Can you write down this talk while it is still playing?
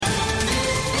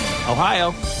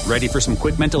Ohio, ready for some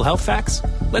quick mental health facts?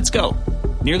 Let's go.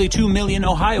 Nearly 2 million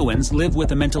Ohioans live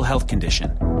with a mental health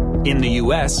condition. In the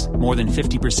U.S., more than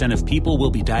 50% of people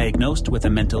will be diagnosed with a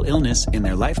mental illness in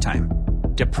their lifetime.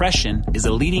 Depression is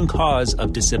a leading cause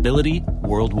of disability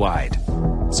worldwide.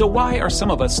 So why are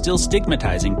some of us still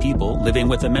stigmatizing people living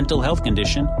with a mental health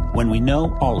condition when we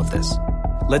know all of this?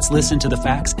 Let's listen to the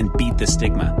facts and beat the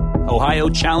stigma. Ohio,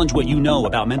 challenge what you know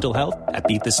about mental health at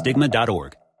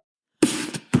beatthestigma.org.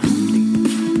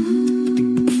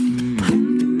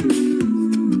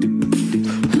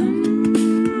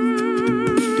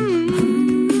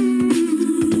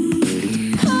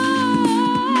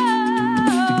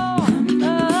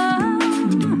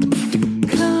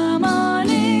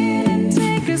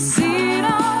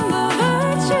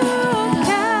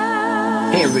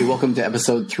 Welcome to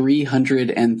episode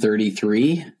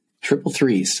 333, Triple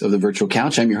Threes of the Virtual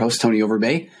Couch. I'm your host, Tony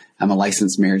Overbay. I'm a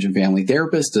licensed marriage and family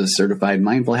therapist, a certified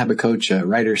mindful habit coach, a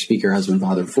writer, speaker, husband,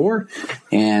 father of four,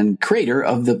 and creator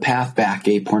of the Path Back,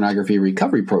 a pornography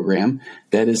recovery program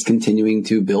that is continuing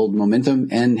to build momentum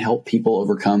and help people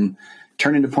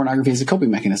turn into pornography as a coping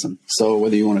mechanism. So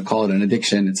whether you want to call it an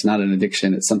addiction, it's not an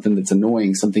addiction, it's something that's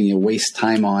annoying, something you waste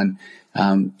time on,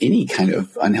 any kind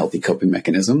of unhealthy coping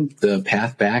mechanism, the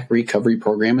Path Back Recovery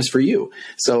Program is for you.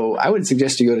 So I would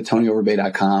suggest you go to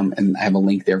tonyoverbay.com, and I have a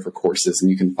link there for courses,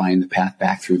 and you can find the Path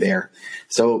Back through there.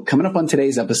 So coming up on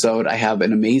today's episode, I have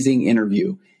an amazing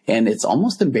interview, and it's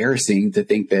almost embarrassing to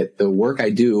think that the work I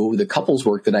do, the couples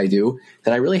work that I do,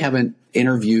 that I really haven't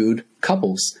interviewed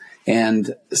couples.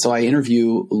 And so I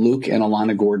interview Luke and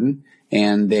Alana Gordon,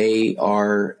 and they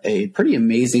are a pretty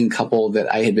amazing couple that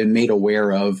I had been made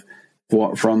aware of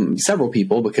from several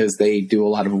people because they do a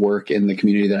lot of work in the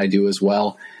community that I do as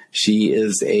well. She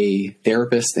is a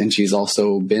therapist, and she's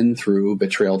also been through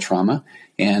betrayal trauma.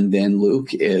 And then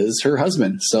Luke is her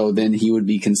husband. So then he would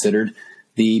be considered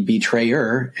the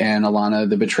betrayer and Alana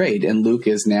the betrayed. And Luke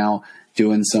is now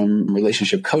doing some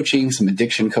relationship coaching, some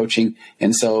addiction coaching.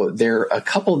 And so they're a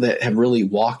couple that have really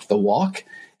walked the walk.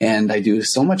 And I do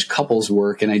so much couples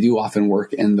work, and I do often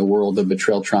work in the world of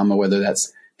betrayal trauma, whether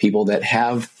that's people that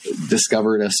have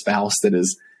discovered a spouse that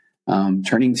is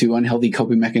turning to unhealthy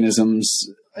coping mechanisms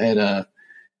at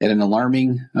an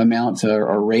alarming amount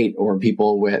or rate, or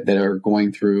people that are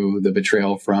going through the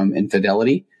betrayal from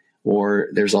infidelity. Or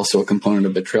there's also a component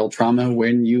of betrayal trauma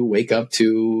when you wake up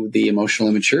to the emotional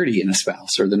immaturity in a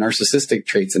spouse, or the narcissistic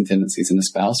traits and tendencies in a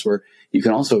spouse, where you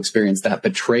can also experience that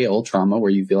betrayal trauma where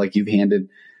you feel like you've handed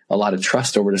a lot of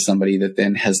trust over to somebody that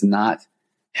then has not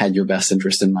had your best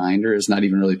interest in mind, or has not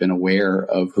even really been aware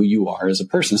of who you are as a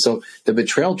person. So the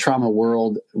betrayal trauma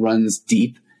world runs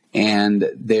deep. And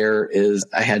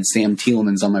I had Sam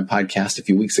Tielemans on my podcast a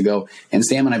few weeks ago, and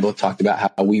Sam and I both talked about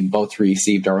how we both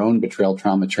received our own betrayal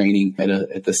trauma training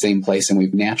at the same place. And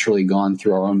we've naturally gone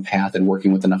through our own path and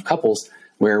working with enough couples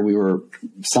where we were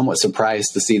somewhat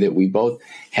surprised to see that we both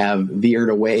have veered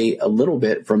away a little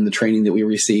bit from the training that we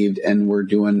received. And we're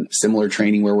doing similar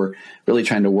training where we're really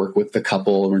trying to work with the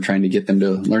couple, and we're trying to get them to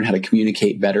learn how to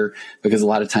communicate better, because a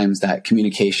lot of times that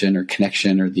communication or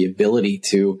connection, or the ability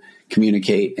to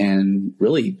communicate and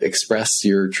really express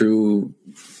your true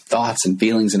thoughts and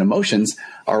feelings and emotions,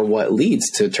 are what leads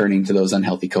to turning to those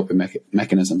unhealthy coping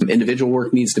mechanisms. Individual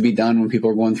work needs to be done when people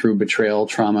are going through betrayal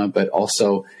trauma, but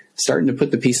also starting to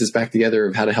put the pieces back together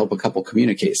of how to help a couple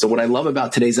communicate. So what I love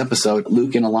about today's episode,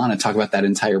 Luke and Alana talk about that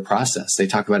entire process. They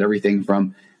talk about everything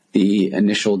from the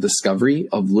initial discovery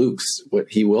of Luke's, what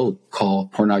he will call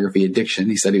pornography addiction.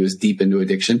 He said he was deep into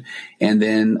addiction. And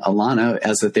then Alana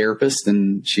as a therapist,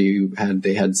 and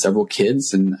they had several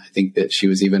kids. And I think that she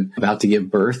was even about to give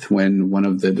birth when one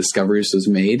of the discoveries was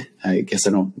made. I guess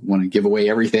I don't want to give away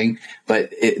everything,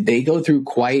 but they go through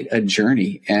quite a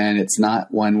journey. And it's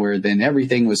not one where then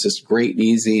everything was just great and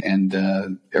easy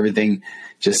and everything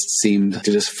just seemed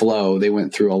to just flow. They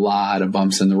went through a lot of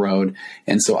bumps in the road.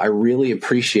 And so I really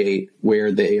appreciate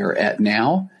where they are at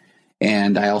now.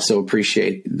 And I also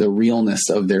appreciate the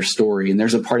realness of their story. And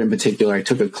there's a part in particular, I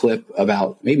took a clip,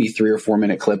 about maybe 3 or 4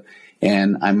 minute clip,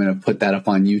 and I'm going to put that up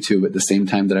on YouTube at the same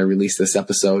time that I release this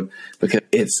episode,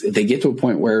 because they get to a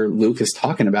point where Luke is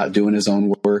talking about doing his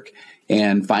own work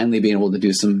and finally being able to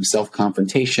do some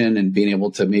self-confrontation and being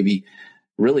able to maybe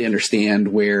really understand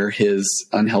where his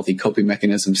unhealthy coping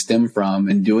mechanisms stem from,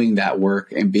 and doing that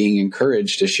work and being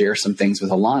encouraged to share some things with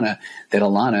Alana that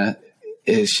Alana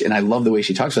is. And I love the way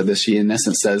she talks about this. She in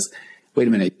essence says, wait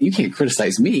a minute, you can't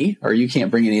criticize me, or you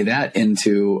can't bring any of that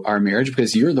into our marriage,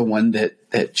 because you're the one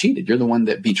that cheated. You're the one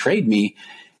that betrayed me.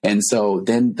 And so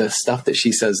then the stuff that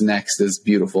she says next is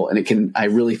beautiful. And I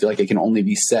really feel like it can only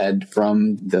be said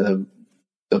from the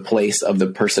the place of the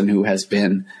person who has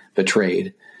been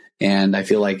betrayed. And I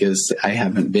feel like I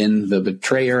haven't been the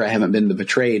betrayer, I haven't been the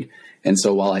betrayed. And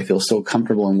so while I feel so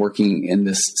comfortable in working in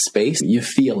this space, you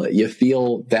feel it. You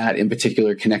feel that in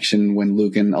particular connection when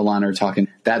Luke and Alana are talking.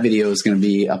 That video is going to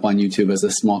be up on YouTube as a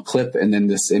small clip. And then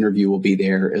this interview will be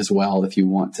there as well if you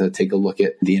want to take a look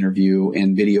at the interview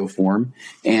in video form.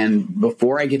 And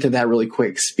before I get to that really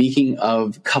quick, speaking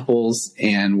of couples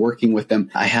and working with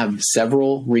them, I have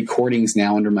several recordings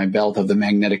now under my belt of the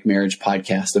Magnetic Marriage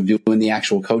podcast of doing the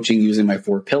actual coaching using my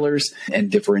 4 pillars and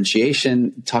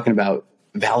differentiation, talking about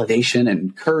validation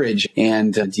and courage.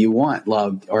 And do you want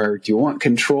love or do you want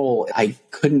control? I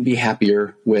couldn't be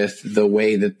happier with the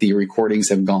way that the recordings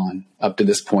have gone up to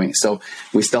this point. So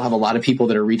we still have a lot of people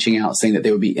that are reaching out saying that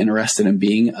they would be interested in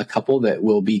being a couple that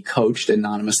will be coached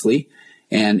anonymously.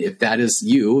 And if that is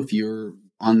you, if you're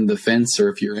on the fence or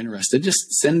if you're interested,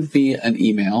 just send me an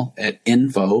email at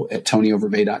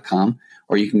info@tonyoverbay.com.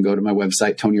 Or you can go to my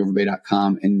website,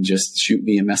 tonyoverbay.com, and just shoot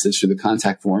me a message through the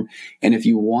contact form. And if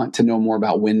you want to know more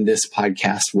about when this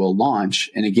podcast will launch,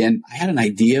 and again, I had an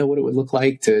idea what it would look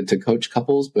like to coach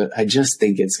couples, but I just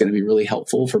think it's going to be really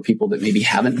helpful for people that maybe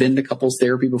haven't been to couples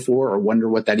therapy before or wonder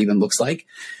what that even looks like,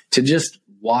 to just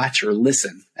watch or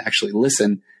actually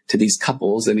listen to these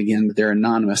couples. And again, they're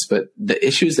anonymous, but the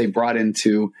issues they brought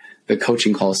into the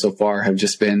coaching calls so far have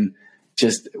just been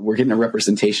we're getting a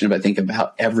representation of, I think,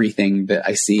 about everything that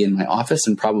I see in my office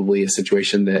and probably a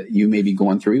situation that you may be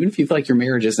going through, even if you feel like your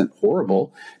marriage isn't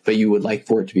horrible, but you would like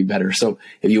for it to be better. So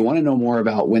if you want to know more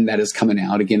about when that is coming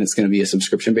out, again, it's going to be a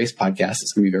subscription-based podcast.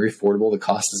 It's going to be very affordable. The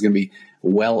cost is going to be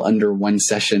well under one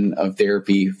session of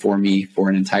therapy for me for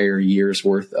an entire year's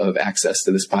worth of access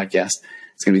to this podcast.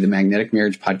 It's going to be the Magnetic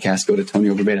Marriage Podcast. Go to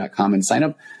tonyoverbay.com and sign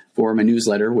up for my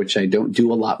newsletter, which I don't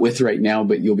do a lot with right now,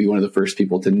 but you'll be one of the first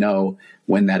people to know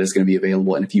when that is going to be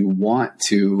available. And if you want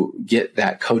to get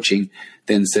that coaching,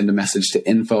 then send a message to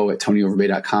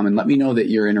info@tonyoverbay.com and let me know that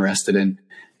you're interested in,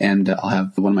 and I'll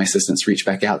have one of my assistants reach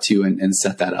back out to you and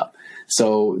set that up.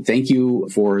 So thank you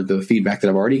for the feedback that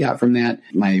I've already got from that.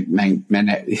 My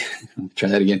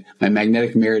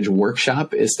Magnetic Marriage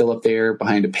Workshop is still up there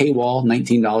behind a paywall,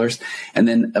 $19. And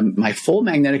then my full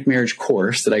Magnetic Marriage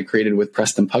course that I created with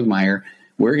Preston Pugmire,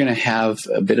 we're going to have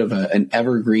a bit of an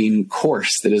evergreen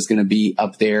course that is going to be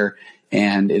up there,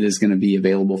 and it is going to be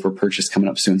available for purchase coming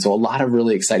up soon. So a lot of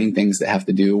really exciting things that have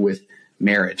to do with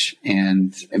marriage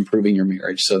and improving your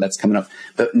marriage. So that's coming up.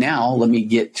 But now let me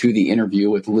get to the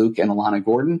interview with Luke and Alana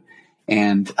Gordon.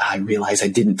 And I realize I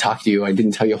didn't talk to you. I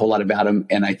didn't tell you a whole lot about them.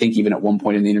 And I think even at one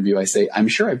point in the interview, I say, I'm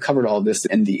sure I've covered all of this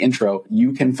in the intro.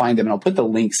 You can find them, and I'll put the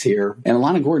links here. And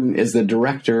Alana Gordon is the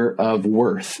director of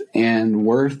Worth. And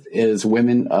Worth is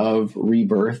Women of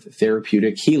Rebirth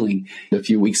Therapeutic Healing. A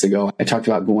few weeks ago, I talked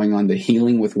about going on the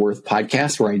Healing with Worth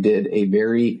podcast, where I did a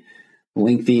very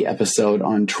lengthy episode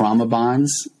on trauma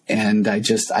bonds. And I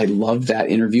loved that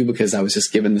interview because I was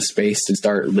just given the space to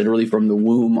start literally from the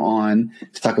womb on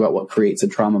to talk about what creates a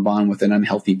trauma bond with an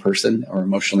unhealthy person or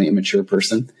emotionally immature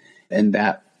person. And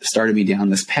that started me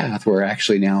down this path where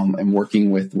actually now I'm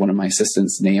working with one of my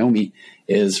assistants, Naomi,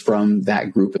 is from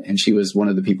that group. And she was one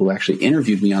of the people who actually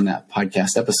interviewed me on that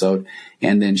podcast episode.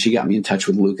 And then she got me in touch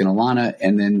with Luke and Alana.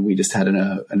 And then we just had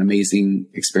an amazing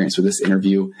experience with this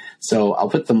interview. So I'll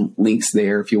put the links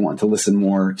there if you want to listen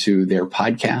more to their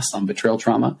podcast on betrayal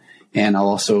trauma. And I'll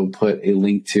also put a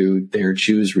link to their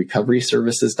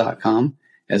chooserecoveryservices.com,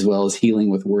 as well as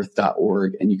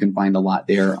healingwithworth.org. And you can find a lot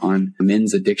there on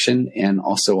men's addiction and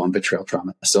also on betrayal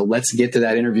trauma. So let's get to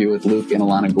that interview with Luke and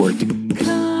Alana Gordon.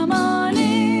 Come on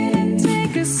in,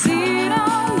 take a seat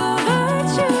on the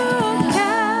virtual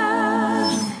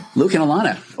couch. Luke and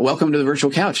Alana, welcome to the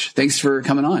virtual couch. Thanks for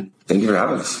coming on. Thank you for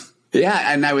having us.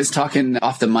 Yeah, and I was talking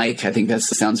off the mic. I think that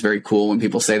sounds very cool when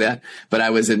people say that. But I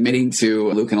was admitting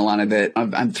to Luke and Alana that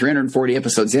I'm 340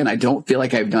 episodes in. I don't feel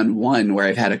like I've done one where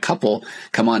I've had a couple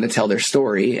come on to tell their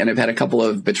story. And I've had a couple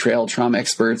of betrayal trauma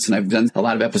experts, and I've done a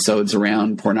lot of episodes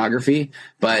around pornography.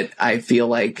 But I feel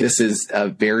like this is a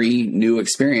very new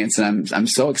experience, and I'm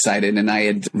so excited. And I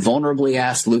had vulnerably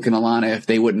asked Luke and Alana if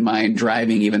they wouldn't mind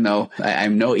driving, even though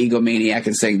I'm no egomaniac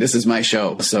and saying this is my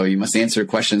show, so you must answer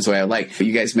questions the way I like. But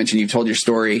you guys mentioned you've told your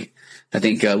story. I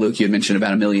think, Luke, you had mentioned about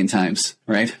 1 million times,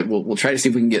 right? We'll try to see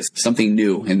if we can get something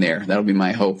new in there. That'll be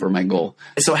my hope or my goal.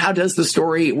 So how does the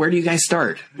story, where do you guys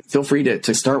start? Feel free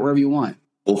to start wherever you want.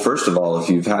 Well, first of all, if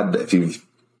you've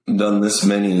done this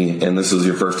many and this is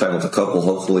your first time with a couple,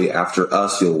 hopefully after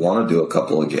us, you'll want to do a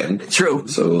couple again. True.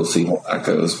 So we'll see how that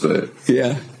goes. But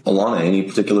yeah. Alana, any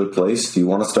particular place? Do you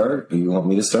want to start? Do you want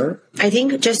me to start? I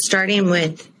think just starting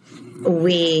with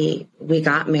we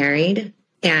got married,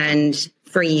 and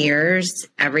for years,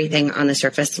 everything on the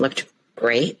surface looked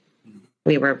great.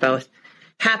 We were both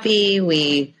happy.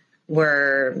 We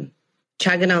were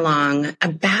chugging along.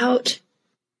 About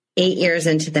 8 years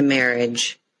into the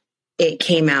marriage, it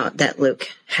came out that Luke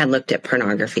had looked at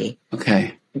pornography.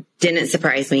 Okay. Didn't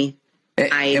surprise me.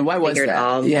 And why was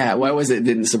that? Yeah, why was it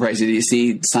didn't surprise you? Did you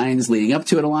see signs leading up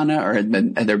to it, Alana, or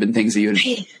had there been things that you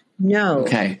had... No.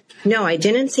 Okay. No, I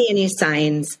didn't see any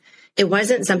signs. It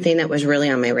wasn't something that was really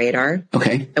on my radar.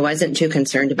 Okay. I wasn't too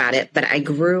concerned about it, but I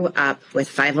grew up with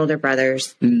 5 older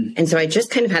brothers. And so I just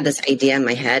kind of had this idea in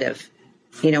my head of,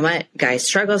 you know what, guys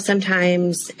struggle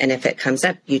sometimes. And if it comes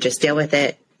up, you just deal with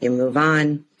it, you move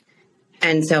on.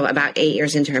 And so about 8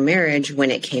 years into our marriage, when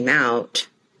it came out,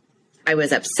 I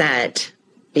was upset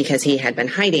because he had been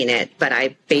hiding it. But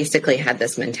I basically had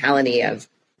this mentality of,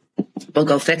 well,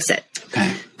 go fix it.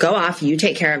 Okay. Go off, you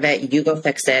take care of it, you go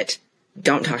fix it.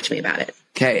 Don't talk to me about it.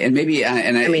 Okay, and maybe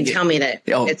tell me that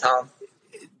it's all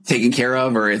taken care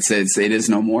of, or it is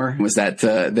no more. Was that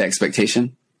the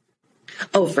expectation?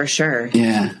 Oh, for sure.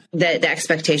 Yeah. The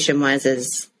expectation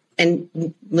was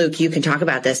and Luke, you can talk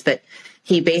about this, but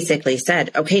he basically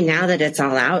said, "Okay, now that it's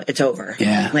all out, it's over."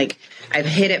 Yeah. Like, I've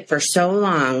hid it for so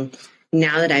long.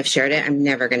 Now that I've shared it, I'm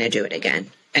never going to do it again.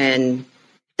 And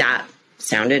that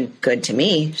sounded good to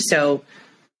me. So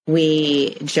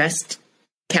we just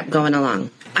kept going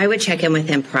along. I would check in with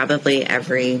him probably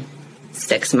every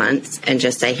 6 months and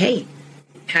just say, "Hey,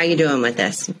 how you doing with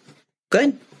this?"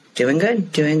 "Good, doing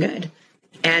good.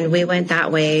 And we went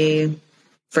that way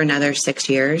for another 6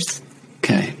 years.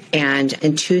 Okay. And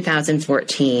in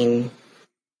 2014,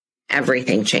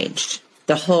 everything changed.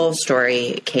 The whole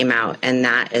story came out, and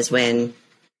that is when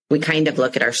we kind of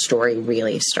look at our story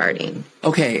really starting.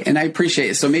 Okay, and I appreciate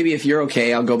it. So maybe if you're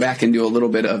okay, I'll go back and do a little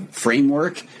bit of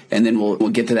framework, and then we'll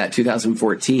get to that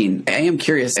 2014. I am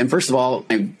curious, and first of all,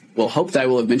 I will hope that I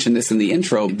will have mentioned this in the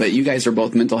intro, but you guys are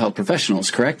both mental health professionals,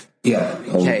 correct? Yeah.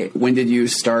 Okay, when did you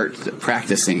start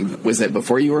practicing? Was it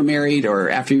before you were married or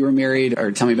after you were married?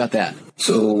 Or tell me about that.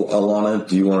 So, Alana,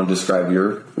 do you want to describe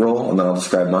your role, and then I'll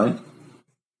describe mine?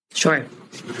 Sure.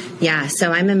 Yeah,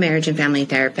 so I'm a marriage and family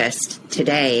therapist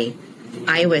today.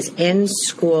 I was in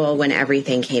school when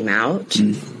everything came out,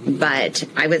 but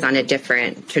I was on a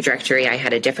different trajectory. I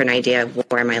had a different idea of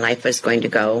where my life was going to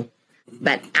go.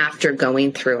 But after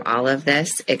going through all of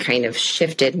this, it kind of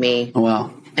shifted me. Oh,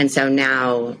 wow. And so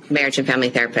now marriage and family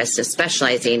therapist is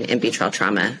specializing in betrayal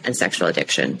trauma and sexual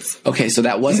addictions. Okay, so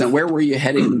that wasn't, where were you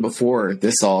heading before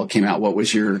this all came out? What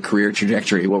was your career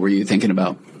trajectory? What were you thinking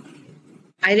about?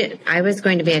 I was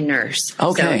going to be a nurse.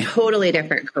 Okay. So totally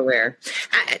different career.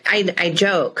 I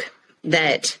joke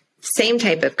that same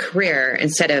type of career,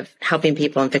 instead of helping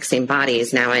people and fixing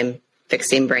bodies, now I'm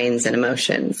fixing brains and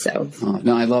emotions. So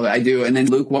no, I love it. I do. And then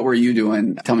Luke, what were you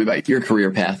doing? Tell me about your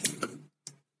career path.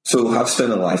 So I've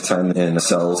spent a lifetime in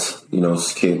sales,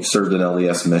 served an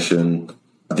LES mission,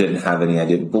 didn't have any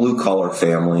idea. Blue collar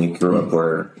family, grew up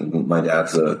where my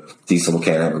dad's a diesel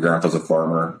mechanic, my grandpa's a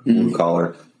farmer, blue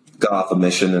collar. Got off a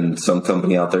mission, and some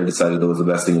company out there decided it was the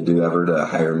best thing to do ever to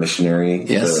hire a missionary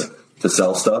to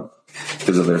sell stuff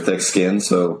because of their thick skin.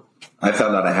 So I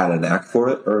found out I had a knack for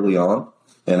it early on,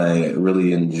 and I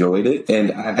really enjoyed it.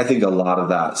 And I think a lot of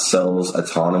that sales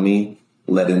autonomy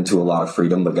led into a lot of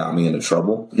freedom, but got me into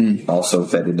trouble. Also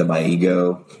fed into my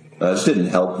ego. Just didn't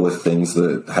help with things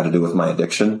that had to do with my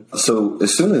addiction. So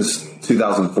as soon as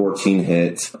 2014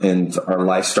 hit and our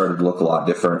life started to look a lot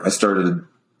different,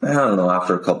 I don't know,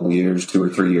 after a couple of years, 2 or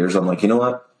 3 years, I'm like, you know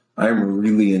what? I'm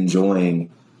really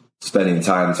enjoying spending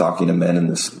time talking to men in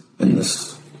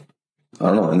this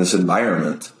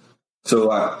environment.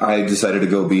 So I decided to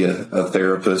go be a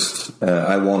therapist.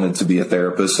 I wanted to be a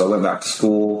therapist. So I went back to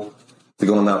school to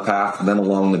go on that path. And then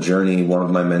along the journey, one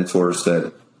of my mentors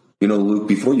said, Luke,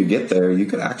 before you get there, you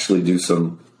could actually do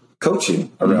some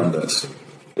coaching around this,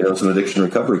 some addiction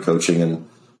recovery coaching.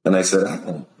 And I said, I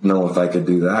don't know if I could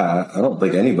do that. I don't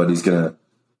think anybody's going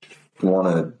to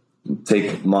want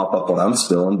to mop up what I'm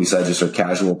spilling besides just a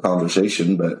casual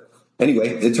conversation. But anyway,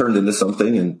 it turned into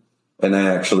something. And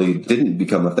I actually didn't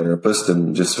become a therapist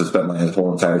and just spent my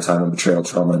whole entire time in betrayal,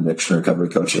 trauma, and addiction recovery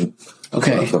coaching. Okay.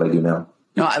 So that's what I do now.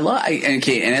 No,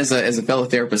 and as a fellow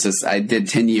therapist, I did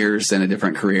 10 years in a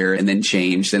different career and then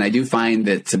changed. And I do find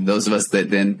that to those of us that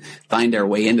then find our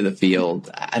way into the field,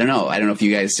 I don't know if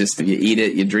you guys just, you eat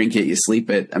it, you drink it, you sleep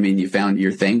it. I mean, you found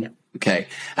your thing. Okay.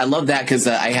 I love that because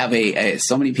I have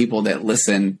so many people that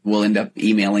listen will end up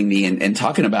emailing me and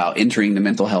talking about entering the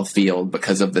mental health field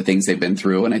because of the things they've been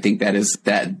through. And I think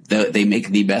they make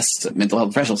the best mental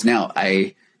health professionals. Now,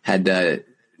 I had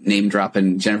name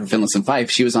dropping Jennifer Finlayson Fife.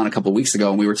 She was on a couple of weeks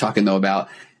ago, and we were talking though about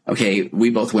okay, we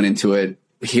both went into it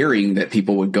hearing that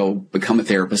people would go become a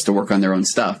therapist to work on their own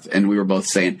stuff. And we were both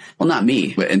saying, well, not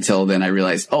me. But until then I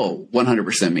realized,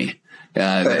 100% me.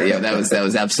 That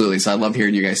was absolutely. So I love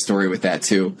hearing your guys' story with that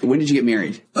too. When did you get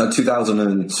married?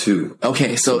 2002.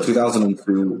 Okay. So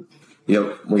 2002.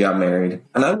 Yep. We got married.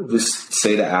 And I would just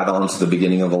say, to add on to the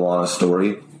beginning of Alana's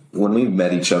story, when we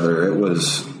met each other, it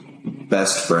was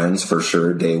best friends for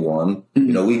sure. Day one,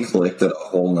 we clicked at a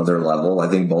whole nother level. I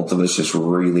think both of us just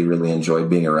really, really enjoyed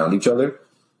being around each other.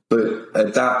 But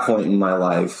at that point in my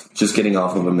life, just getting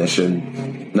off of a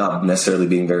mission, not necessarily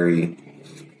being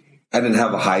I didn't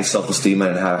have a high self-esteem. I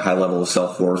didn't have a high level of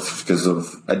self-worth because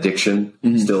of addiction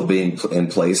still being in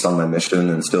place on my mission,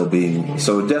 and still being,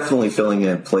 so definitely filling in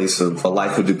a place of a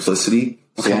life of duplicity.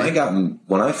 So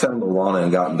when I found Alana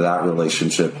and got into that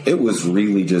relationship, it was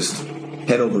really just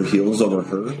head over heels over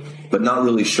her, but not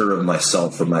really sure of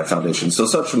myself or my foundation. So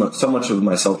much of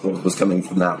my self-worth was coming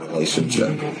from that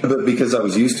relationship. But because I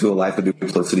was used to a life of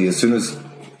duplicity, as soon as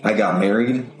I got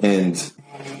married and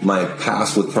my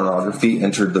past with pornography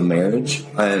entered the marriage,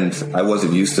 and I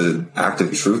wasn't used to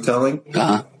active truth telling,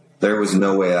 there was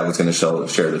no way I was going to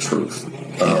share the truth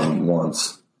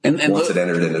once it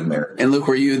entered into marriage. And Luke,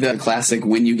 were you the classic,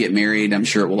 when you get married, I'm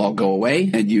sure it will all go away?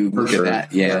 And you look at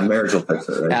that? Yeah. Marriage will fix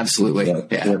it, right? Absolutely.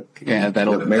 Yeah.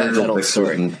 That'll fix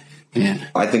it. Yeah.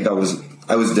 I think I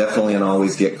was definitely an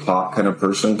always get caught kind of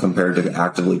person compared to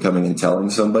actively coming and telling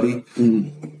somebody.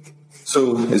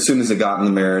 So as soon as it got in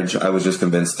the marriage, I was just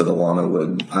convinced that Alana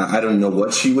would, I don't know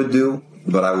what she would do,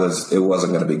 but it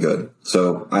wasn't going to be good.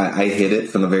 So I hid it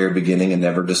from the very beginning and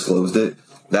never disclosed it.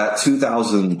 That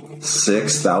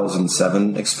 2006,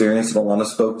 2007 experience that Alana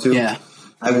spoke to,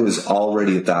 I was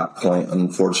already at that point,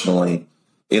 unfortunately,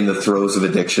 in the throes of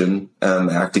addiction,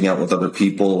 acting out with other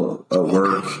people at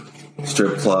work,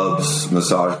 strip clubs,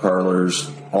 massage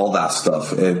parlors, all that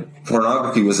stuff. And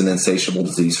pornography was an insatiable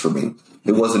disease for me.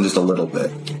 It wasn't just a little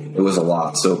bit. It was a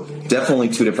lot. So definitely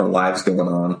two different lives going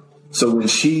on. So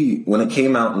when it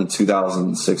came out in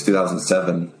 2006,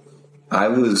 2007, I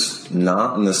was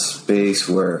not in the space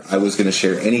where I was going to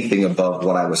share anything above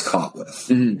what I was caught with.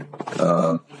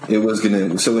 So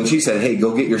when she said, hey,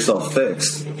 go get yourself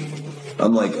fixed,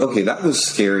 I'm like, okay, that was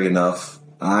scary enough.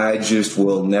 I just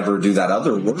will never do that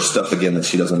other worse stuff again that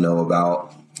she doesn't know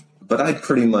about. But I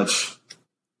pretty much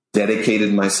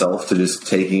dedicated myself to just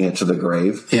taking it to the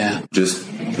grave. Yeah. Just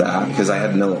that, because I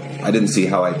didn't see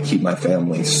how I'd keep my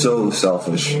family. So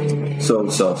selfish, so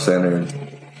self-centered.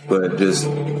 But just,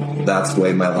 that's the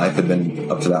way my life had been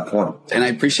up to that point. And I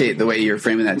appreciate the way you're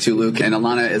framing that too, Luke. And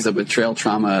Alana is a betrayal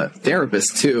trauma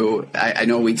therapist too. I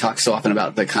know we talk so often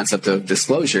about the concept of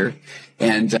disclosure.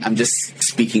 And I'm just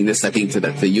speaking this, I think, to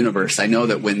the universe. I know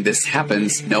that when this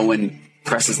happens, no one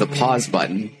presses the pause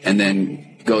button and then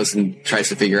goes and tries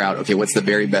to figure out, okay, what's the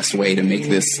very best way to make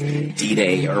this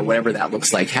D-Day or whatever that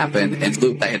looks like happen. And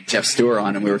Luke, I had Jeff Stewart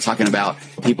on, and we were talking about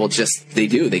people they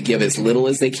give as little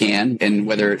as they can. And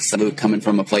whether it's Luke coming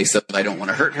from a place of, I don't want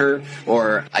to hurt her,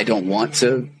 or I don't want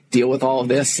to deal with all of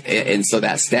this. And so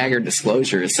that staggered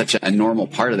disclosure is such a normal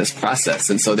part of this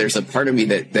process. And so there's a part of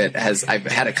me I've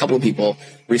had a couple of people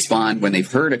respond when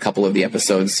they've heard a couple of the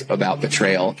episodes about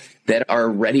betrayal that are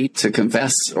ready to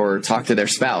confess or talk to their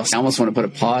spouse. I almost want to put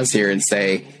a pause here and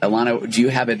say, Alana, do you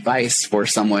have advice for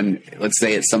someone, let's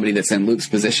say it's somebody that's in Luke's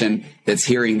position, that's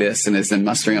hearing this and is then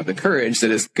mustering up the courage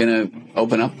that is going to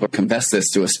open up or confess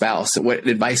this to a spouse? What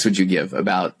advice would you give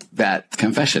about that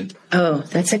confession? Oh,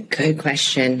 that's a good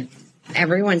question.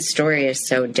 Everyone's story is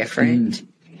so different.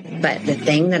 But the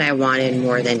thing that I wanted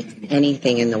more than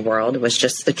anything in the world was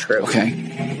just the truth.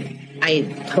 Okay. I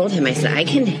told him, I said, I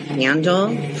can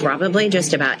handle probably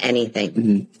just about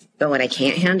anything. But what I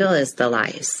can't handle is the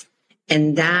lies.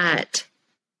 And that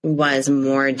was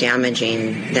more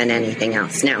damaging than anything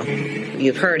else. Now,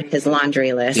 you've heard his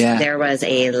laundry list. Yeah. There was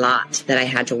a lot that I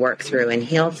had to work through and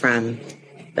heal from.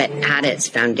 But at its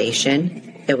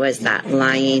foundation, it was that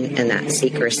lying and that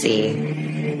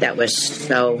secrecy that was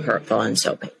so hurtful and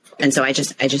so painful. And so I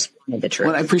just wanted the truth.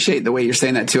 Well, I appreciate the way you're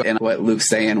saying that too. And what Luke's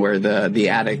saying, where the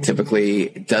addict typically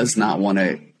does not want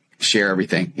to share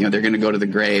everything. They're going to go to the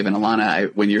grave. And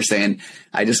Alana, when you're saying,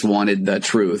 I just wanted the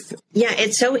truth. Yeah,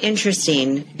 it's so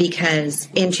interesting because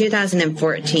in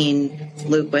 2014,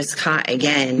 Luke was caught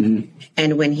again.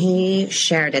 And when he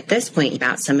shared at this point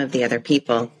about some of the other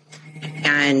people,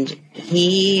 and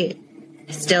he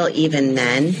still even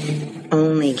then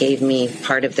only gave me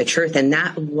part of the truth. And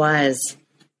that was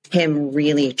him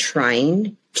really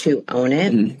trying to own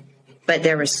it. But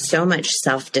there was so much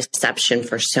self-deception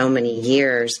for so many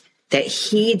years that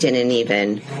he didn't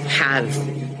even have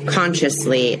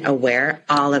consciously aware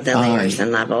all of the layers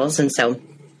and levels. And so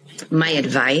my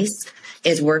advice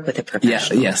is work with a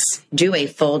professional. Yes. Do a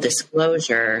full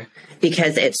disclosure,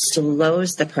 because it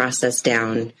slows the process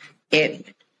down. It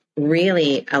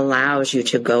really allows you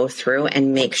to go through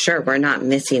and make sure we're not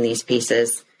missing these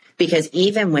pieces. Because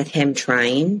even with him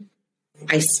trying,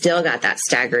 I still got that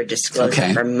staggered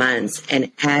disclosure for months.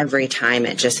 And every time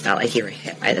it just felt like you were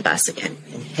hit by the bus again,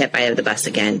 and hit by the bus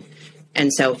again.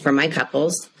 And so for my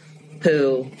couples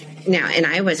who now, and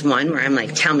I was one where I'm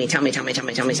like, tell me.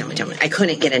 I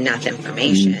couldn't get enough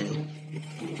information.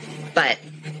 But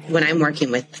when I'm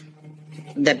working with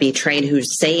the betrayed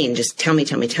who's saying, just tell me,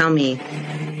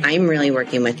 I'm really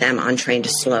working with them on trying to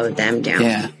slow them down.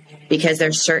 Yeah. Because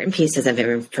there's certain pieces of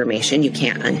information you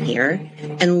can't unhear.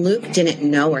 And Luke didn't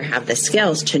know or have the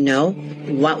skills to know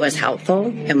what was helpful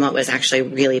and what was actually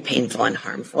really painful and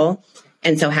harmful.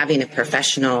 And so having a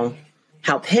professional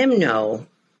help him know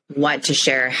what to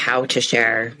share, how to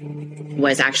share,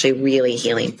 was actually really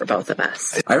healing for both of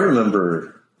us. I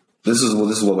remember this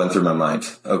is what went through my mind.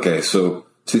 Okay, so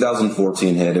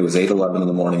 2014 hit. It was 8:11 in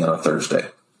the morning on a Thursday.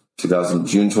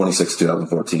 June 26,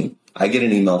 2014. I get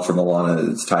an email from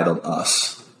Alana. It's titled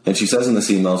Us. And she says in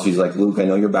this email, she's like, Luke, I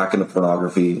know you're back into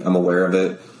pornography. I'm aware of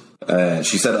it.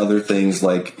 She said other things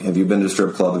like, have you been to a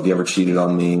strip club? Have you ever cheated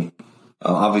on me?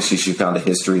 Obviously, she found a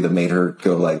history that made her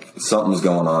go like, something's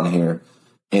going on here.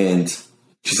 And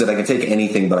she said, I can take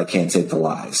anything, but I can't take the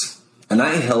lies. And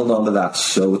I held on to that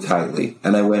so tightly.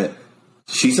 And I went,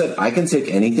 she said, I can take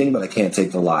anything, but I can't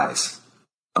take the lies.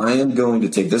 I am going to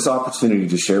take this opportunity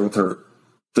to share with her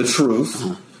the truth,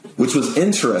 which was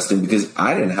interesting because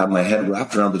I didn't have my head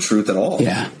wrapped around the truth at all.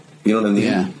 Yeah. You know what I mean?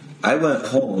 Yeah. I went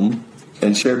home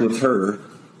and shared with her,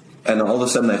 and all of a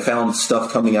sudden I found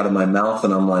stuff coming out of my mouth,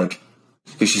 and I'm like,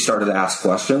 because she started to ask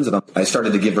questions, and I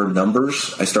started to give her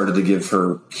numbers. I started to give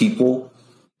her people,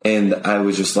 and I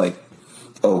was just like,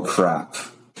 oh, crap.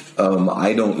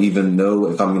 I don't even know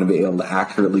if I'm going to be able to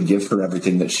accurately give her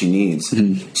everything that she needs.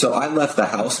 Mm-hmm. So I left the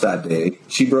house that day.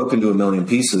 She broke into a million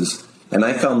pieces, and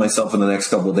I found myself in the next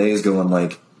couple of days going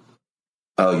like,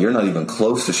 oh, you're not even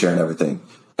close to sharing everything.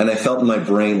 And I felt in my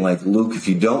brain like, Luke, if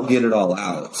you don't get it all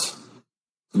out,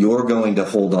 you're going to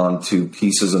hold on to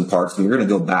pieces and parts, and you're going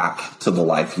to go back to the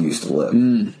life you used to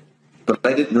live. But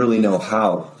I didn't really know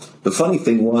how. The funny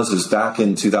thing is back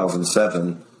in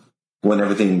 2007, when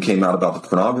everything came out about the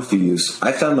pornography use,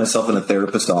 I found myself in a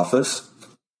therapist's office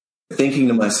thinking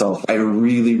to myself, I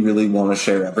really, really want to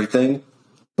share everything,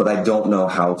 but I don't know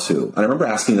how to. I remember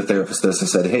asking the therapist this. I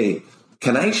said, hey,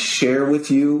 can I share with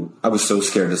you? I was so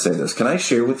scared to say this. Can I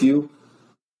share with you?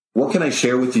 What can I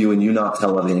share with you and you not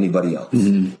tell anybody else?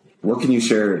 Mm-hmm. What can you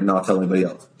share and not tell anybody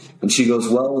else? And she goes,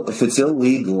 well, if it's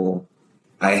illegal,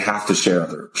 I have to share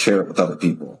it with other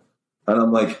people. And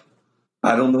I'm like,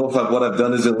 I don't know if what I've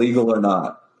done is illegal or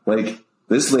not. Like,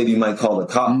 this lady might call the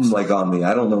cops on me.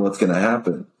 I don't know what's going to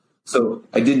happen. So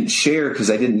I didn't share because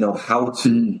I didn't know how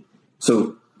to.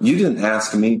 So you didn't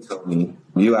ask me, Tony.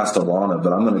 You asked Alana,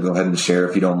 but I'm going to go ahead and share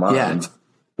if you don't mind. Yeah.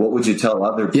 What would you tell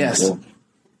other people? Yes.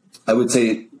 I would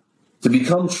say to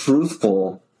become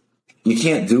truthful, you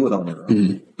can't do it on your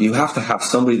own. You have to have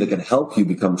somebody that can help you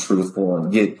become truthful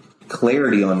and get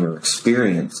clarity on your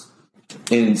experience.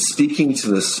 In speaking to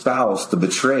the spouse, the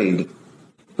betrayed,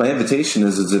 my invitation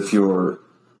is if your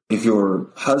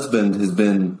husband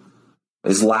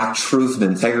has lacked truth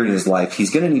and integrity in his life, he's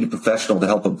going to need a professional to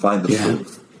help him find the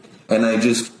truth. And I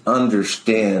just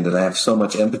understand, and I have so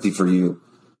much empathy for you,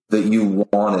 that you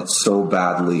want it so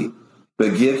badly.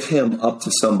 But give him up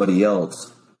to somebody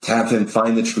else to have him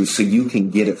find the truth so you can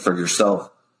get it for yourself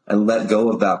and let go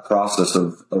of that process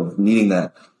of needing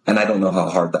that. And I don't know how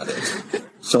hard that is.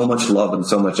 So much love and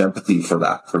so much empathy for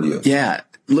that, for you. Yeah.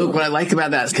 Luke, what I like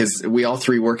about that is because we all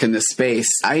three work in this space,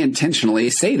 I intentionally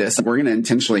say this. We're going to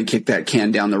intentionally kick that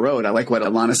can down the road. I like what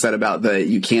Alana said about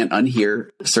you can't unhear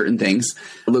certain things.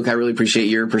 Luke, I really appreciate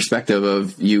your perspective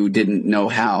of you didn't know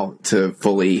how to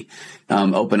fully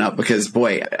open up because,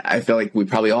 boy, I feel like we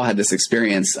probably all had this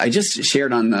experience. I just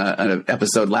shared on an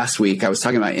episode last week, I was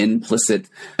talking about implicit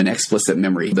and explicit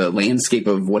memory, the landscape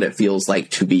of what it feels like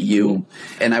to be you.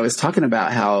 And I was talking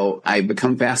about how I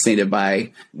become fascinated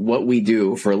by what we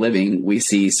do for a living. We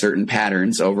see certain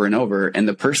patterns over and over, and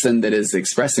the person that is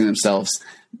expressing themselves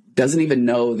doesn't even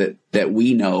know that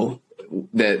we know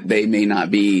that they may not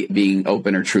be being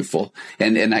open or truthful.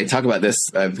 And I talk about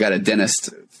this. I've got a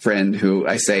dentist friend who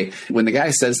I say, when the guy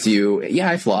says to you, yeah,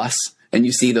 I floss, and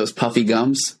you see those puffy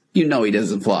gums, he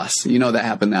doesn't floss. That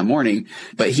happened that morning,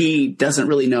 but he doesn't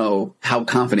really know how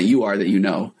confident you are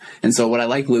that And so what I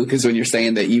like, Luke, is when you're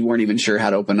saying that you weren't even sure how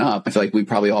to open up. I feel like we've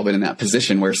probably all been in that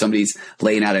position where somebody's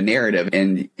laying out a narrative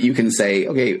and you can say,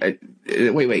 okay,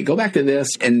 wait, go back to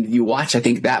this. And you watch, I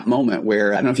think, that moment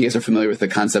where, I don't know if you guys are familiar with the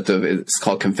concept of, it's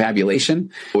called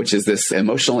confabulation, which is this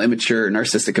emotional, immature,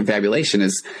 narcissistic confabulation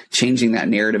is changing that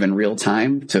narrative in real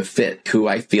time to fit who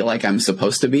I feel like I'm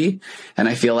supposed to be. And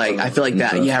I feel like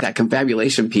that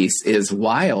confabulation piece is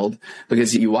wild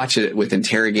because you watch it with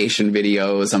interrogation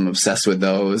videos. I'm obsessed with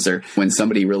those. Or when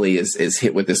somebody really is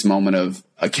hit with this moment of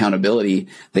accountability,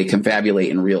 they confabulate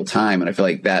in real time. And I feel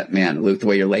like that, man, Luke, the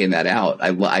way you're laying that out,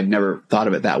 I've never thought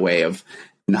of it that way, of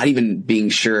not even being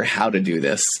sure how to do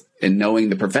this and knowing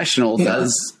the professional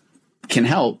can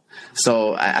help.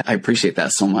 So I appreciate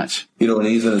that so much. And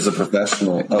even as a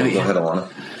professional, go ahead,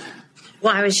 Alana.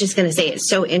 Well, I was just going to say, it's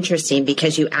so interesting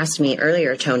because you asked me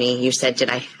earlier, Tony, you said, did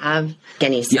I have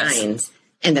any signs? Yes.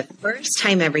 And the first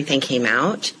time everything came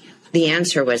out, the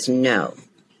answer was no.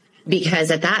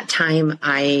 Because at that time,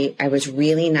 I was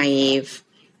really naive,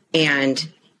 and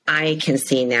I can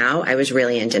see now I was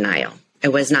really in denial. I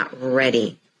was not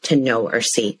ready to know or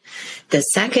see. The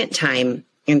second time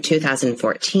in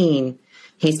 2014,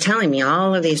 he's telling me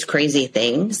all of these crazy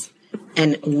things.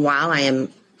 And while I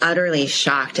am utterly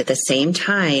shocked at the same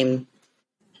time,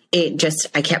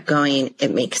 I kept going,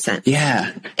 it makes sense.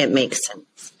 Yeah. It makes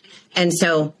sense. And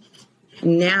so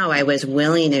now I was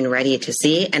willing and ready to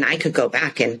see, and I could go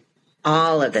back and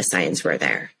all of the signs were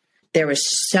there. There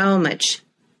was so much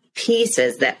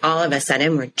pieces that all of a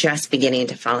sudden were just beginning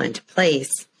to fall into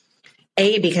place.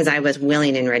 A, because I was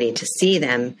willing and ready to see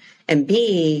them. And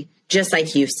B, just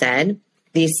like you said,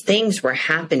 these things were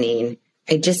happening.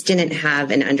 I just didn't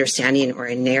have an understanding or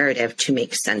a narrative to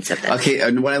make sense of them. Okay,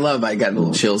 and what I love, I got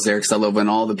little chills there because I love when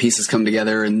all the pieces come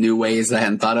together in new ways that I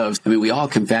hadn't thought of. I mean, we all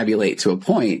confabulate to a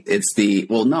point. It's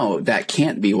no, that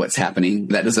can't be what's happening.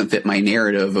 That doesn't fit my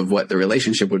narrative of what the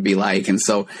relationship would be like. And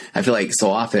so I feel like so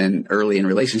often early in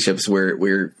relationships,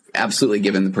 we're absolutely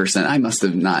given the person, I must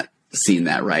have not seen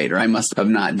that right, or I must have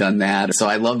not done that. So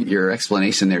I love your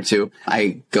explanation there too.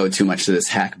 I go too much to this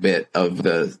hack bit of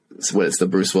the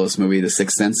Bruce Willis movie, The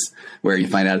Sixth Sense, where you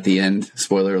find out at the end,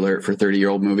 spoiler alert for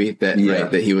 30-year-old movie, that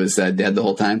he was dead the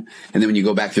whole time. And then when you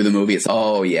go back through the movie, it's,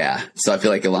 oh yeah. So I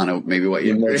feel like, Alana, maybe what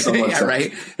you're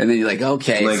right. And then you're like,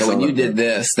 okay, so when you did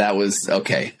this, that was,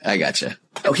 okay, I gotcha.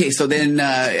 Okay. So then,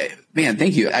 man,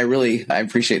 thank you. I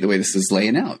appreciate the way this is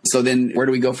laying out. So then where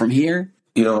do we go from here?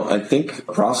 I think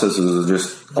processes are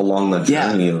just along the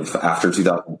journey of after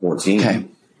 2014. Okay.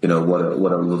 What it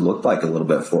would look like a little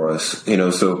bit for us.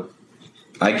 So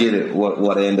I get it.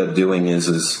 What I end up doing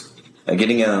is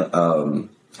getting out.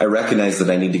 I recognize that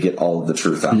I need to get all of the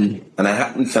truth out, and I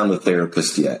hadn't found a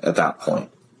therapist yet at that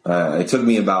point. It took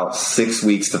me about 6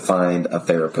 weeks to find a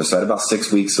therapist. I had about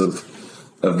 6 weeks of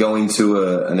going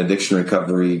to an addiction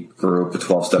recovery group, a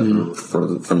 12-step group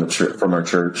from our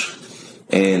church,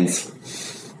 and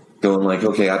going like,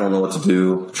 okay, I don't know what to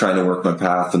do, trying to work my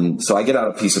path. And so I get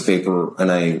out a piece of paper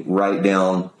and I write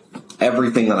down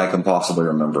everything that I can possibly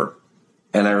remember.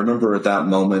 And I remember at that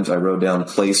moment, I wrote down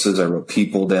places, I wrote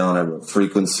people down, I wrote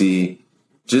frequency,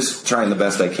 just trying the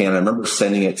best I can. I remember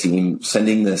sending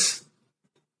this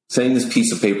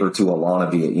piece of paper to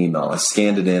Alana via email. I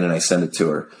scanned it in and I sent it to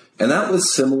her. And that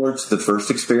was similar to the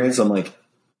first experience. I'm like,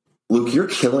 Luke, you're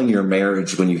killing your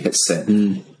marriage when you hit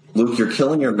send. Luke, you're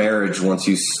killing your marriage once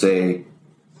you say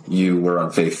you were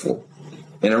unfaithful.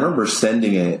 And I remember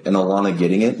sending it and Alana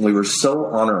getting it. And we were so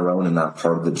on our own in that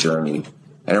part of the journey.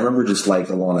 And I remember, just like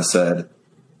Alana said,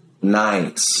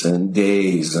 nights and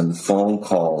days and phone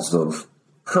calls of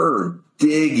her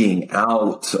digging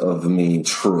out of me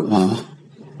truth. Wow.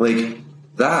 Like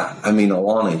that. I mean,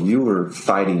 Alana, you were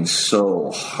fighting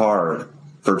so hard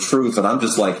for truth. And I'm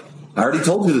just like, I already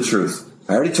told you the truth.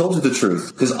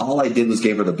 Because all I did was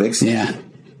gave her the big stuff. Yeah.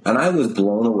 And I was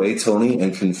blown away, Tony,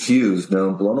 and confused.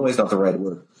 No, blown away is not the right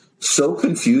word. So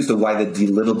confused of why the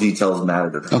little details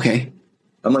mattered to her. Okay.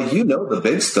 I'm like, the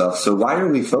big stuff, so why are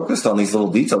we focused on these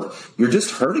little details? You're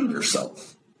just hurting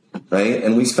yourself, right?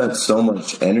 And we spent so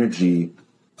much energy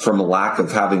from a lack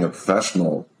of having a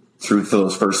professional through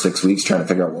those first 6 weeks trying to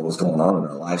figure out what was going on in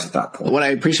our lives at that point. What I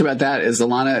appreciate about that is,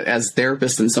 Alana, as a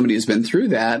therapist and somebody who's been through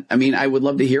that, I mean, I would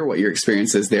love to hear what your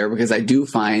experience is there, because I do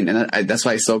find, and that's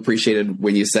why I so appreciated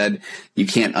when you said you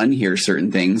can't unhear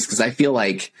certain things, because I feel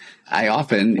like I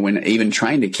often, when even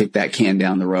trying to kick that can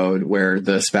down the road where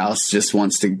the spouse just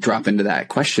wants to drop into that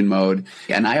question mode,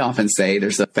 and I often say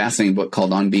there's a fascinating book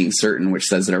called On Being Certain, which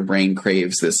says that our brain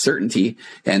craves this certainty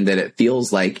and that it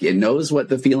feels like it knows what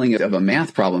the feeling of a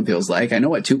math problem feels like. I know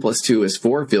what 2 + 2 is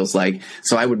 4 feels like.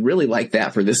 So I would really like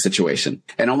that for this situation.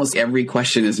 And almost every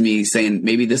question is me saying,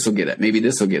 maybe this will get it. Maybe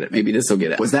this will get it. Maybe this will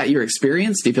get it. Was that your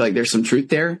experience? Do you feel like there's some truth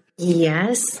there?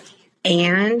 Yes.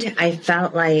 And I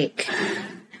felt like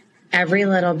every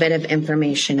little bit of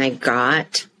information I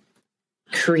got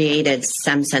created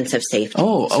some sense of safety.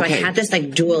 Oh, okay. So I had this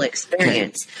like dual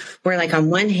experience where like on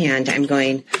one hand, I'm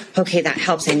going, okay, that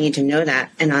helps. I need to know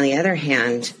that. And on the other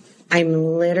hand, I'm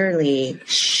literally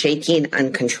shaking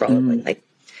uncontrollably. Like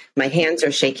my hands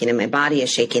are shaking and my body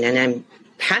is shaking and I'm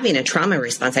having a trauma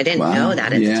response. I didn't know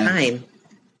that at the time,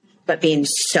 but being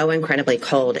so incredibly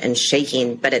cold and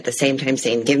shaking, but at the same time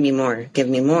saying, give me more, give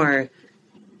me more.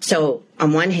 So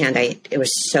on one hand, it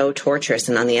was so torturous.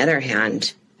 And on the other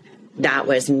hand, that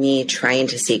was me trying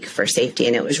to seek for safety.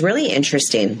 And it was really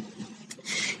interesting.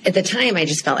 At the time, I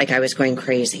just felt like I was going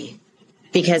crazy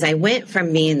because I went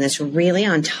from being this really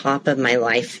on top of my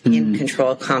life, in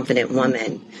control, confident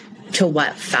woman to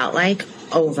what felt like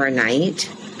overnight,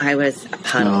 I was a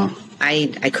puddle.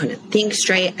 I couldn't think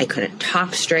straight. I couldn't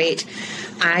talk straight.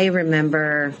 I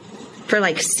remember for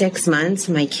like 6 months,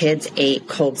 my kids ate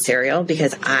cold cereal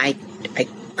because I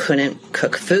couldn't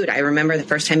cook food. I remember the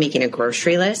first time making a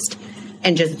grocery list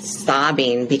and just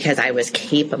sobbing because I was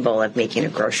capable of making a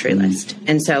grocery list.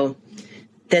 And so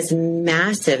this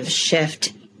massive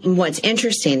shift, what's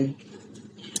interesting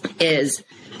is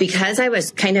because I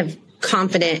was kind of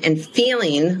confident and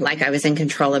feeling like I was in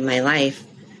control of my life,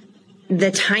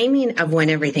 the timing of when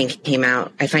everything came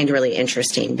out, I find really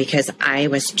interesting because I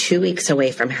was 2 weeks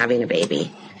away from having a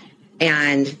baby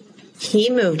and he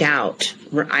moved out.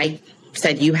 I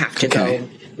said, you have to go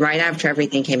right after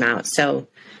everything came out. So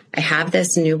I have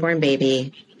this newborn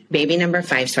baby number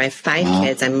 5. So I have 5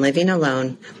 kids. I'm living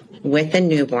alone with a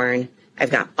newborn.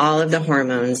 I've got all of the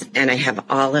hormones and I have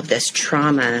all of this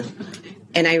trauma.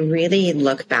 And I really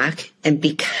look back and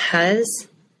because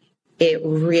it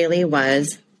really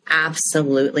was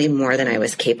absolutely more than I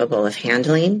was capable of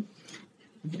handling,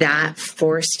 that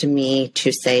forced me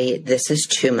to say, this is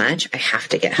too much. I have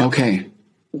to get help. Okay.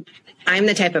 I'm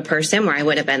the type of person where I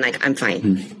would have been like, I'm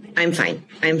fine. I'm fine.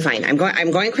 I'm fine.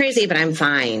 I'm going crazy, but I'm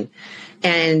fine.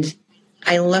 And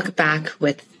I look back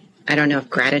with, I don't know if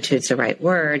gratitude's the right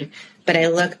word, but I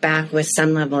look back with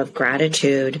some level of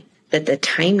gratitude that the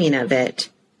timing of it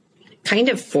kind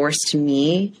of forced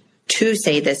me to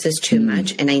say this is too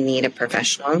much and I need a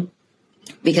professional,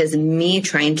 because me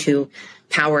trying to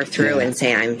power through and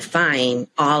say I'm fine,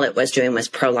 all it was doing was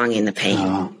prolonging the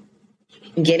pain.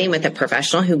 Getting with a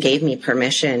professional who gave me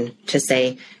permission to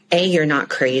say, A, you're not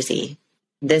crazy.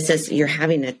 You're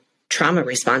having a trauma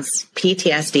response,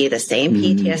 PTSD, the same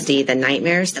PTSD, the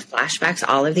nightmares, the flashbacks,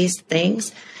 all of these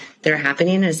things that are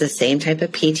happening is the same type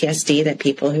of PTSD that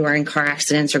people who are in car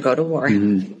accidents or go to war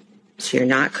have. So you're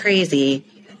not crazy.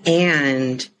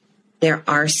 And there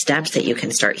are steps that you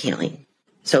can start healing.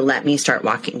 So let me start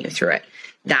walking you through it.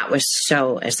 That was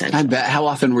so essential. I bet. How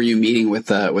often were you meeting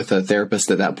with a therapist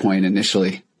at that point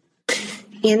initially?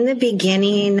 In the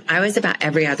beginning, I was about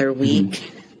every other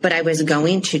week, but I was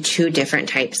going to 2 different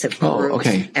types of groups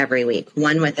every week.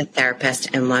 One with a therapist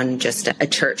and one just a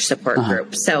church support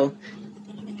group. So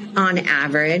on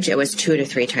average, it was 2 to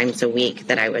 3 times a week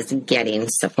that I was getting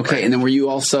support. Okay. And then were you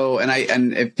also,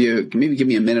 and if you maybe give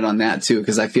me a minute on that too,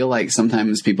 because I feel like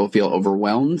sometimes people feel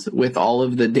overwhelmed with all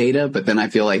of the data, but then I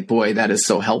feel like, boy, that is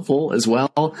so helpful as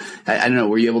well. I don't know.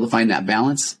 Were you able to find that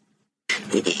balance?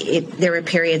 There were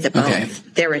periods of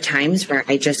both. There were times where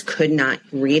I just could not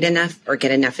read enough or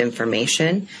get enough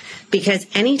information, because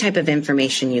any type of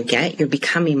information you get, you're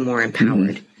becoming more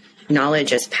empowered.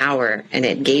 Knowledge is power, and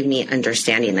it gave me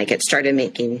understanding. Like it started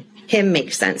making him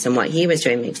make sense, and what he was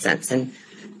doing make sense, and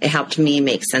it helped me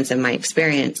make sense of my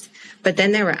experience. But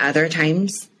then there were other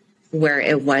times where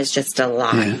it was just a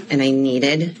lot, and I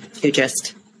needed to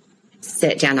just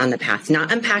sit down on the path,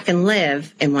 not unpack and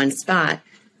live in one spot.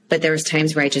 But there was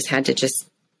times where I just had to just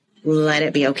let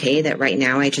it be okay that right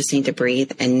now I just need to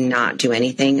breathe and not do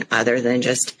anything other than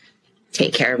just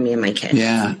take care of me and my kids.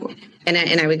 Yeah. And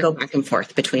I would go back and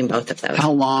forth between both of those.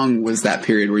 How long was that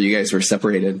period where you guys were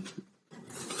separated?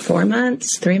 4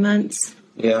 months, 3 months.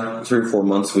 Yeah, 3 or 4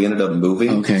 months. We ended up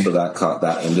moving, so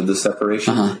that ended the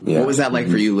separation. Yeah. What was that like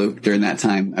for you, Luke, during that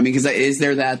time? I mean, because is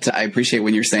there that, I appreciate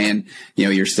when you're saying,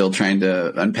 you're still trying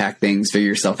to unpack things, figure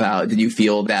yourself out. Did you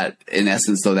feel that, in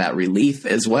essence, though, that relief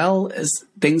as well as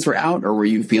things were out? Or were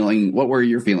you feeling, what were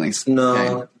your feelings?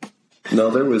 No. No,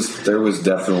 there was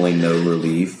definitely no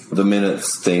relief. The minute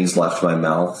things left my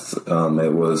mouth,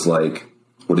 it was like,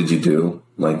 what did you do?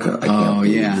 Like, I can't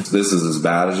believe this is as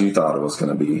bad as you thought it was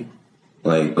going to be.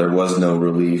 Like, there was no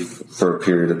relief for a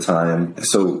period of time.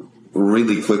 So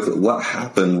really quickly, what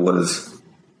happened was,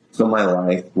 so my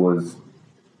life was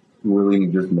really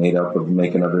just made up of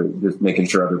making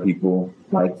sure other people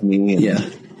liked me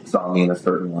and saw me in a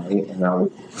certain light. And now,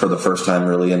 for the first time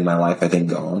really in my life, I think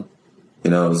gone. You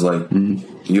know, it was like,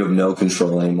 you have no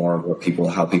control anymore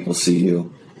of how people see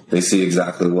you. They see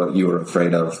exactly what you were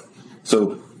afraid of.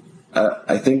 So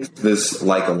I think this,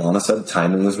 like Alana said,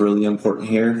 timing was really important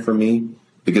here for me,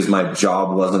 because my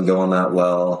job wasn't going that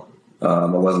well. I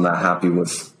wasn't that happy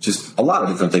with just a lot of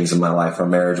different things in my life. Our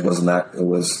marriage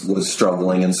was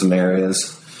struggling in some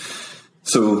areas.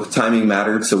 So timing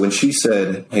mattered. So when she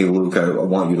said, hey, Luke, I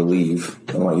want you to leave.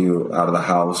 I want you out of the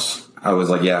house. I was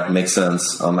like, yeah, makes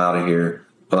sense. I'm out of here.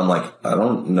 But I'm like, I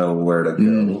don't know where to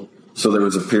go. So there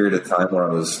was a period of time where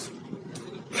I was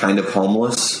kind of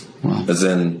homeless, as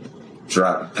in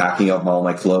packing up all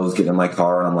my clothes, getting in my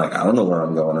car. And I'm like, I don't know where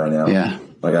I'm going right now. Yeah.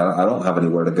 Like, I don't have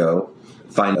anywhere to go.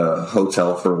 Find a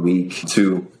hotel for a week,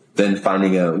 to then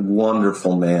finding a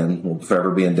wonderful man, will forever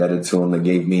be indebted to him, that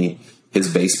gave me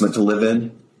his basement to live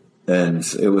in. And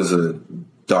it was a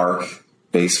dark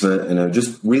basement and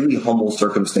just really humble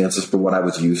circumstances for what I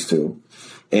was used to.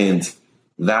 And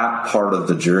that part of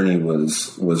the journey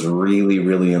was really,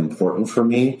 really important for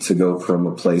me, to go from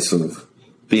a place of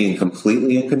being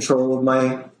completely in control of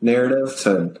my narrative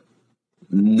to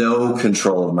no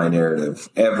control of my narrative.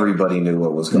 Everybody knew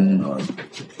what was going on,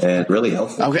 and really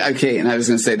helpful. Okay. And I was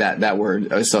going to say that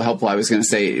word was so helpful. I was going to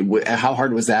say, how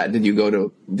hard was that?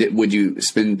 Would you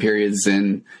spend periods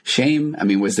in shame? I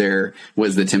mean, was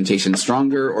the temptation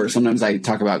stronger? Or sometimes I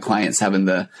talk about clients having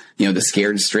the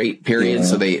scared straight period.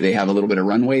 So they have a little bit of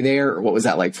runway there. Or what was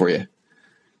that like for you?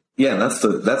 Yeah, that's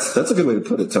a good way to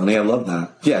put it, Tony. I love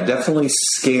that. Yeah, definitely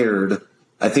scared.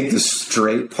 I think the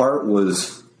straight part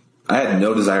was, I had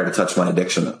no desire to touch my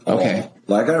addiction at all. Okay.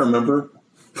 Like, I remember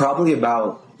probably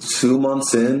about 2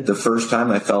 months in, the first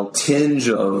time I felt tinge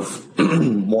of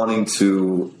wanting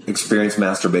to experience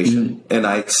masturbation, and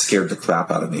I scared the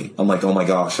crap out of me. I'm like, oh my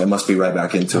gosh, I must be right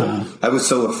back into it. I was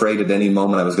so afraid at any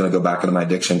moment I was going to go back into my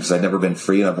addiction, because I'd never been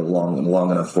free enough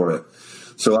long enough for it.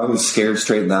 So I was scared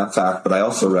straight in that fact, but I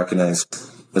also recognized,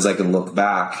 as I can look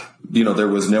back, there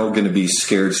was no going to be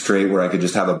scared straight where I could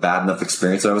just have a bad enough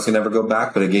experience that I was going to never go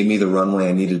back, but it gave me the runway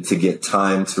I needed to get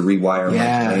time to rewire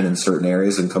my brain in certain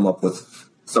areas and come up with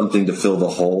something to fill the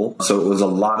hole. So it was a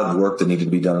lot of work that needed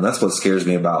to be done. And that's what scares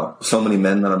me about so many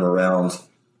men that I'm around.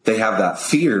 They have that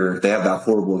fear, they have that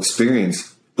horrible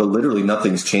experience, but literally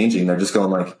nothing's changing. They're just going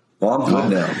like, well, I'm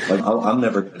good now. Like, I'm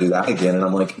never going to do that again. And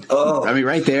I'm like, I mean,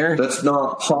 right there. That's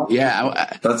not possible. Yeah.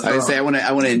 I want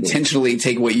to intentionally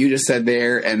take what you just said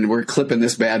there, and we're clipping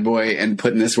this bad boy and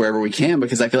putting this wherever we can,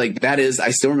 because I feel like I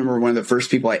still remember one of the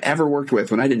first people I ever worked with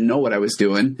when I didn't know what I was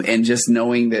doing. And just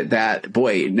knowing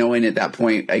knowing at that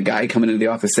point, a guy coming into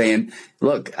the office saying,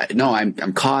 look, no,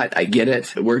 I'm caught. I get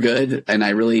it. We're good. And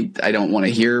I don't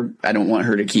want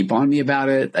her to keep on me about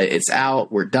it. It's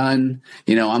out. We're done.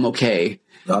 I'm okay.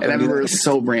 And I remember it was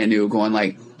so brand new, going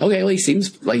like, okay, well, he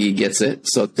seems like he gets it,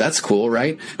 so that's cool,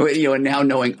 right? And now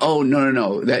knowing, oh,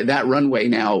 no, that runway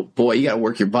now, boy, you got to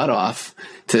work your butt off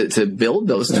to build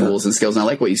those tools and skills. And I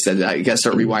like what you said, that you got to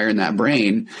start rewiring that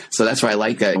brain. So that's why I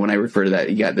like that when I refer to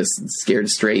that, you got this scared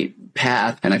straight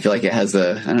path, and I feel like it has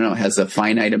a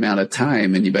finite amount of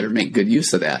time, and you better make good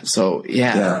use of that. So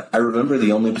yeah. I remember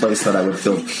the only place that I would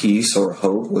feel peace or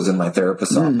hope was in my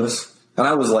therapist's office, and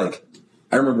I was like,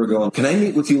 I remember going, can I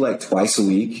meet with you like twice a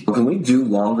week? Can we do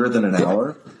longer than an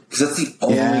hour? Because that's the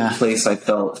only place I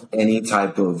felt any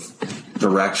type of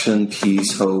direction,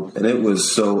 peace, hope. And it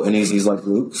was so, and he's like,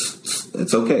 Luke,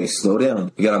 it's okay. Slow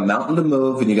down. You got a mountain to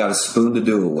move and you got a spoon to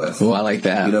do it with. Oh, I like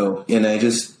that. And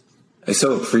I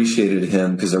so appreciated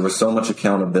him, because there was so much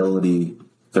accountability.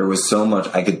 There was so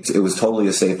much it was totally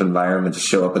a safe environment to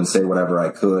show up and say whatever I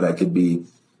could. I could be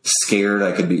scared,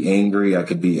 I could be angry, I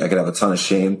could have a ton of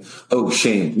shame. Oh,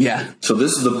 shame. Yeah. So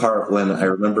this is the part when I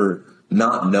remember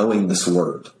not knowing this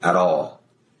word at all.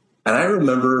 And I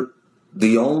remember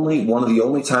one of the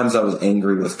only times I was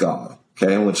angry with God,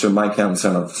 okay, which might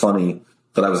sound of funny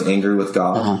that I was angry with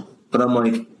God. But I'm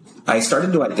like, I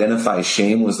started to identify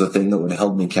shame was the thing that would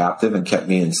held me captive and kept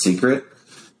me in secret.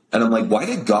 And I'm like, why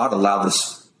did God allow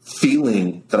this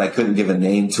feeling that I couldn't give a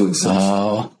name to exist?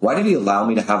 Why did he allow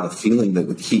me to have a feeling that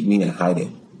would keep me in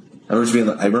hiding? I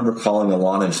remember calling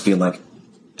Alana and just being like,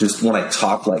 just when I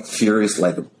talked like furious,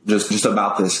 like just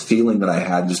about this feeling that I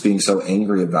had, just being so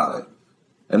angry about it.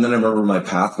 And then I remember my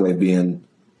pathway being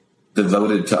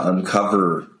devoted to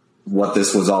uncover what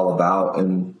this was all about,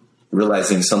 and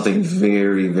realizing something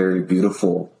very, very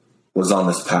beautiful was on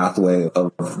this pathway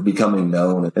of becoming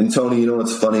known. And Tony, you know,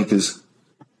 what's funny, because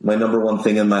my number one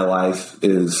thing in my life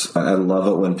is I love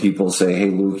it when people say, hey,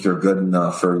 Luke, you're good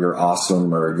enough, or you're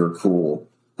awesome, or you're cool.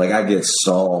 Like, I get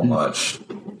so much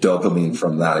dopamine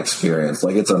from that experience.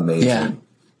 Like, it's amazing. Yeah.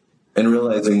 And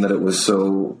realizing that it was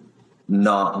so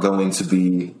not going to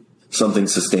be something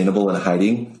sustainable and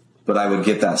hiding, but I would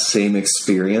get that same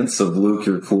experience of, Luke,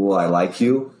 you're cool, I like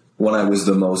you, when I was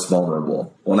the most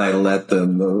vulnerable, when I let the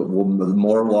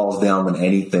more walls down than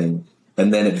anything.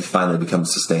 And then it finally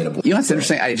becomes sustainable. You know what's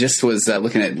interesting? I just was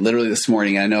looking at literally this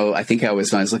morning. I know, I think when I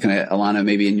was looking at Alana,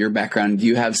 maybe in your background, do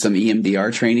you have some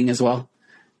EMDR training as well?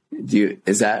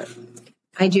 Is that?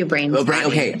 I do brain.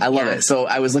 Okay, I love it. So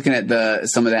I was looking at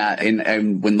some of that,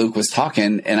 and when Luke was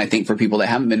talking, and I think for people that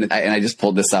haven't been, and I just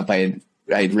pulled this up, I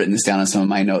had written this down on some of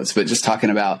my notes, but just talking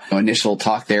about initial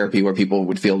talk therapy where people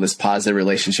would feel this positive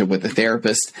relationship with the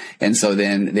therapist. And so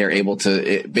then they're able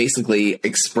to basically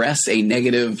express a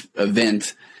negative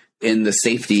event in the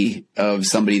safety of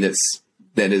somebody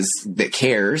that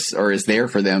cares or is there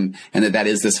for them, and that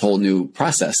is this whole new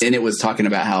process. And it was talking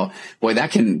about how, boy,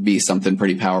 that can be something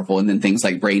pretty powerful. And then things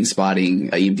like brain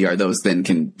spotting, EMDR, those then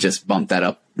can just bump that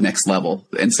up next level.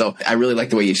 And so I really like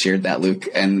the way you shared that, Luke.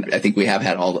 And I think we have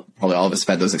had probably all of us have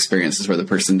had those experiences where the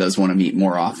person does want to meet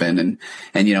more often. And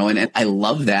I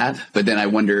love that. But then I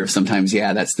wonder if sometimes,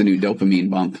 that's the new dopamine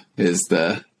bump is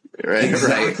the, right?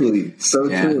 Exactly. Right. So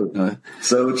true.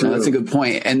 So true. No, that's a good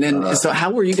point. And then, so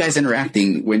how were you guys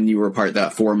interacting when you were apart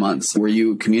that 4 months? Were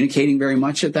you communicating very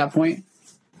much at that point?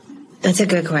 That's a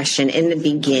good question. In the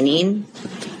beginning,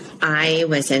 I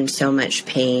was in so much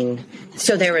pain.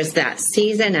 So there was that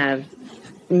season of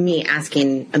me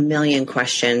asking a million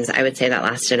questions. I would say that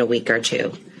lasted a week or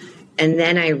two. And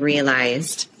then I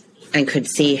realized I could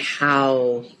see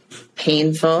how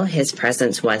painful his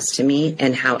presence was to me,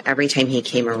 and how every time he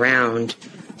came around,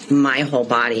 my whole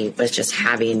body was just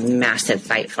having massive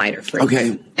fight, flight, or freeze.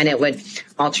 Okay. And it would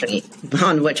alternate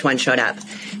on which one showed up.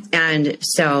 And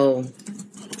so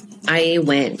I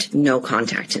went no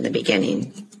contact in the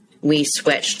beginning. We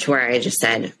switched to where I just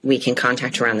said, we can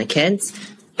contact around the kids,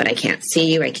 but I can't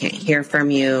see you. I can't hear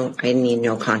from you. I need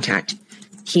no contact.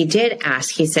 He did ask,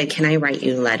 he said, can I write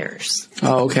you letters?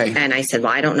 Oh, okay. And I said,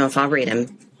 well, I don't know if I'll read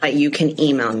them, but you can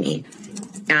email me.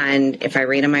 And if I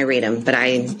read them, I read them, but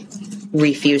I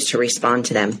refuse to respond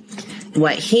to them.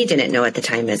 What he didn't know at the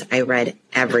time is I read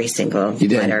every single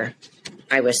letter.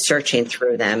 I was searching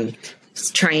through them,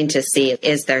 trying to see,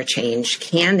 is there change?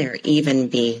 Can there even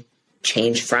be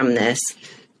change from this?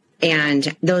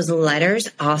 And those letters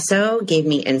also gave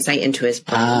me insight into his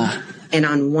brain. And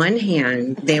on one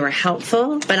hand, they were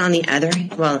helpful, but on the other,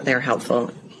 well, they're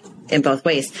helpful in both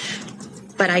ways.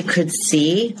 But I could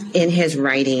see in his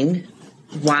writing,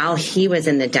 while he was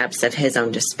in the depths of his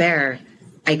own despair,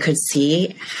 I could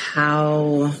see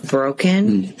how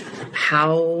broken,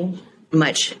 how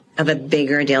much of a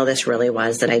bigger deal this really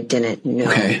was that I didn't know.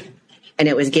 Okay. And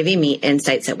it was giving me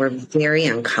insights that were very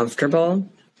uncomfortable,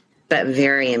 but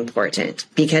very important,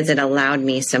 because it allowed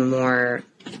me some more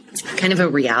kind of a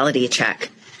reality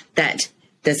check that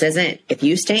this isn't, if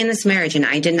you stay in this marriage, and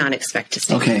I did not expect to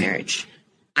stay in the marriage.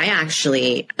 I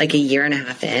actually, like a year and a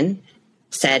half in,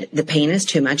 said, the pain is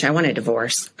too much. I want a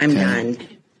divorce. I'm done.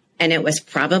 And it was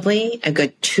probably a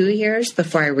good 2 years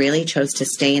before I really chose to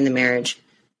stay in the marriage.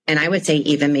 And I would say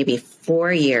even maybe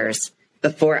 4 years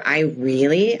before I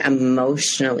really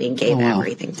emotionally gave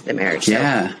everything to the marriage.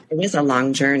 So it was a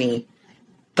long journey.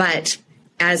 But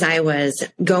as I was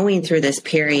going through this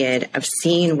period of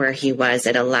seeing where he was,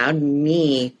 it allowed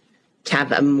me to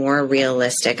have a more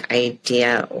realistic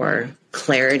idea or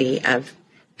clarity of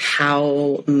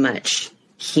how much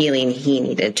healing he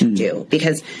needed to do.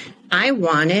 Because I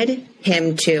wanted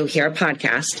him to hear a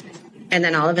podcast, and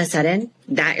then all of a sudden,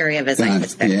 that area of his life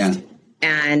was fixed. Yeah.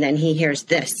 And then he hears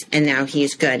this, and now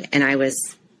he's good. And I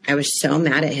was so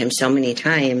mad at him so many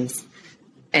times,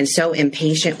 and so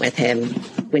impatient with him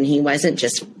when he wasn't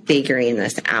just figuring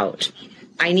this out.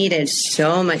 I needed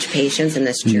so much patience in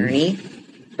this journey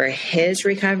for his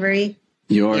recovery,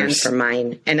 and for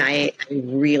mine. And I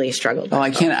really struggled. Oh,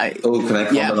 I can't. Can I?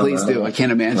 Yeah, please do. I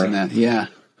can't imagine that. Yeah.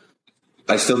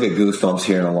 I still get goosebumps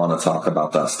hearing Alana talk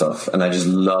about that stuff, and I just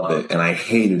love it. And I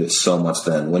hated it so much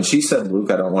then. When she said,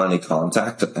 Luke, I don't want any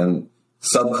contact, and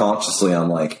subconsciously I'm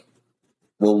like,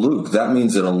 well, Luke, that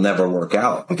means it'll never work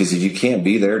out, because if you can't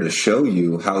be there to show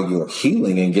you how you're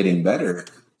healing and getting better,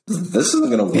 this isn't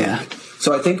going to work. Yeah.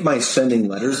 So I think my sending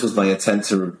letters was my attempt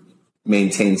to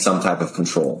maintain some type of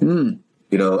control.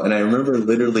 You know, and I remember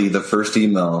literally the first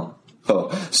email,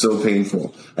 so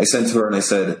painful. I sent to her and I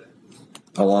said,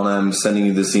 Alana, I'm sending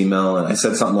you this email. And I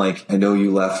said something like, I know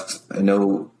you left. I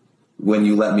know when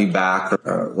you let me back.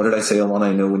 Or what did I say, Alana?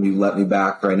 I know when you let me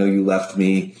back, or I know you left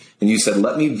me. And you said,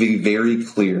 let me be very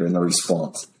clear in the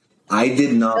response. I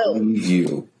did not leave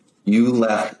you. You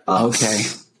left us. Okay.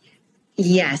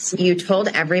 Yes, you told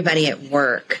everybody at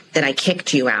work that I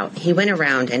kicked you out. He went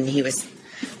around and he was,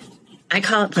 I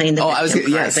call it playing the victim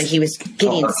card, yes. but he was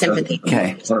getting sympathy.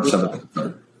 Okay.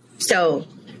 100%. So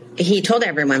he told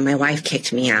everyone, my wife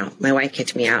kicked me out. My wife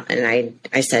kicked me out. And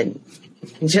I said,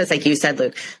 just like you said,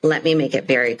 Luke, let me make it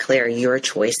very clear. Your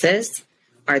choices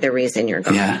are the reason you're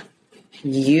gone. Yeah.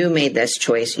 You made this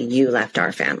choice. You left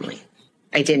our family.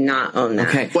 I did not own that.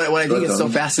 Okay. What I think is so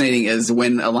fascinating is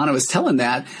when Alana was telling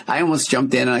that, I almost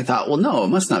jumped in and I thought, well, no, it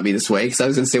must not be this way. Because I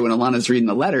was going to say, when Alana's reading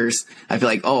the letters, I feel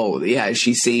like, oh, yeah, is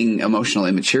she seeing emotional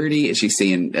immaturity? Is she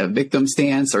seeing a victim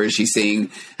stance? Or is she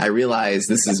seeing, I realize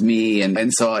this is me?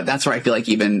 And so that's where I feel like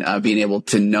even being able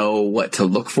to know what to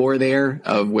look for there,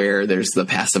 of where there's the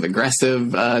passive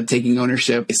aggressive taking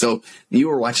ownership. So you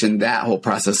were watching that whole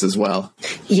process as well.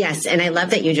 Yes. And I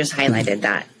love that you just highlighted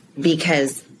that,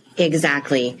 because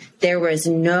exactly. There was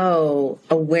no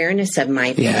awareness of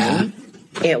my pain.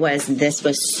 Yeah. This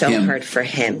was so hard for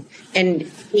him. And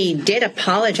he did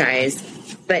apologize,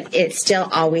 but it still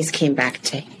always came back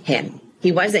to him.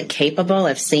 He wasn't capable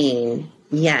of seeing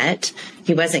yet.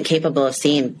 He wasn't capable of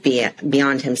seeing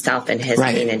beyond himself and his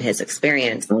pain and his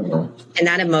experience. And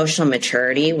that emotional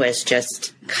maturity was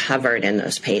just covered in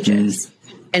those pages.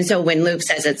 And so when Luke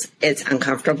says it's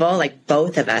uncomfortable, like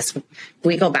both of us,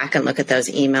 we go back and look at those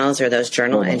emails or those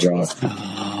journal entries.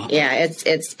 Yeah,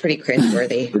 it's pretty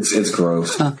cringeworthy. It's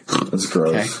gross. It's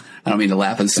gross. Okay. I don't mean to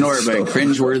laugh and snort, but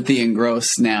cringeworthy and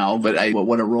gross now. But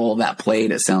what a role that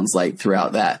played, it sounds like,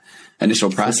 throughout that initial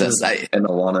process. And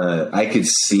Alana, I could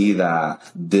see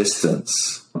that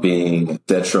distance being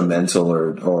detrimental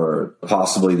or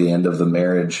possibly the end of the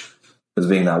marriage as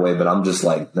being that way. But I'm just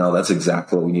like, no, that's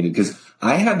exactly what we needed. Because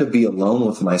I had to be alone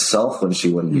with myself when she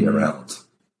wouldn't be around.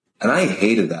 And I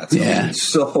hated that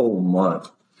so much.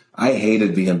 I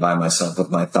hated being by myself with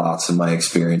my thoughts and my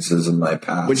experiences and my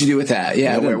past. What'd you do with that?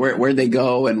 Yeah. Where'd they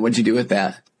go and what'd you do with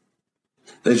that?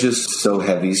 It's just so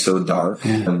heavy, so dark.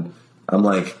 Yeah. And I'm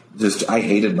like, I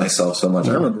hated myself so much.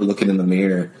 I remember looking in the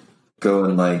mirror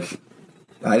going like,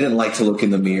 I didn't like to look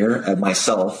in the mirror at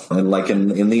myself and like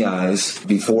in the eyes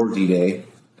before D-Day.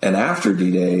 And after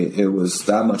D-Day, it was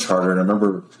that much harder. And I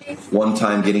remember one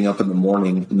time getting up in the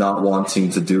morning, not wanting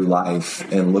to do life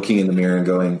and looking in the mirror and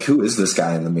going, who is this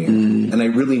guy in the mirror? And I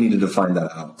really needed to find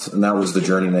that out. And that was the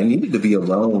journey. And I needed to be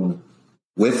alone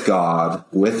with God,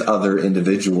 with other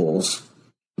individuals,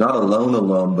 not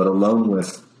alone, but alone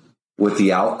with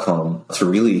the outcome to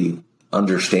really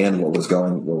understand what was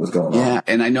going on. Yeah.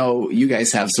 And I know you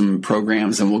guys have some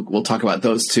programs and we'll talk about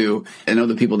those too. I know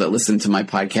the people that listen to my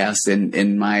podcast and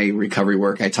in my recovery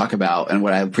work, I talk about, and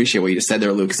what I appreciate what you just said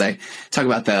there, Luke, because I talk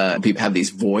about the people have these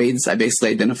voids. I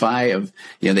basically identify of,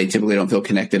 they typically don't feel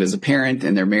connected as a parent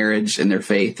in their marriage and their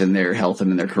faith and their health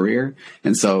and in their career.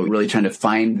 And so really trying to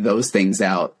find those things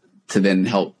out to then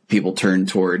help people turn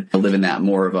toward living that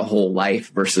more of a whole life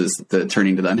versus the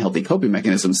turning to the unhealthy coping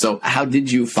mechanisms. So how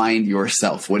did you find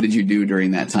yourself? What did you do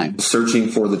during that time? Searching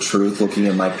for the truth, looking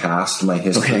at my past, my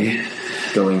history,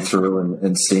 going through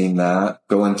and seeing that,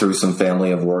 going through some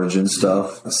family of origin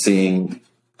stuff, seeing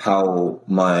how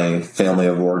my family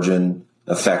of origin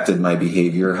affected my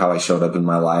behavior, how I showed up in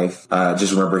my life. I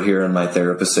just remember hearing my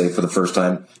therapist say for the first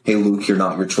time, hey, Luke, you're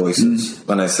not your choices.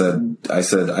 And I said,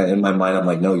 in my mind, I'm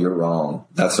like, no, you're wrong.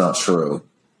 That's not true.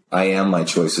 I am my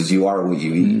choices. You are what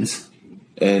you eat.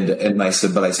 And I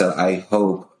said, I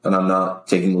hope, and I'm not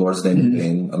taking the Lord's name in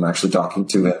vain. I'm actually talking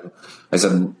to him. I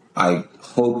said, I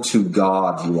hope to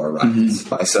God you are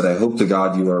right. I said, I hope to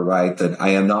God you are right, that I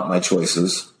am not my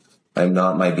choices. I'm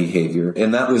not my behavior.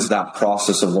 And that was that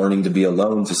process of learning to be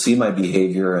alone, to see my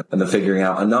behavior and the figuring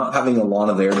out, and not having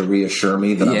Alana there to reassure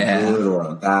me that I'm good or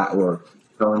I'm bad, or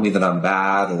telling me that I'm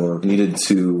bad, or needed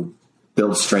to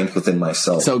build strength within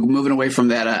myself. So moving away from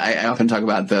that, I often talk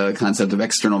about the concept of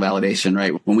external validation,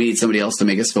 right? When we need somebody else to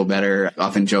make us feel better, I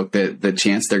often joke that the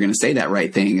chance they're going to say that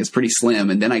right thing is pretty slim.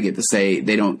 And then I get to say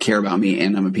they don't care about me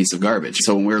and I'm a piece of garbage.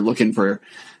 So when we're looking for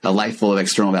a life full of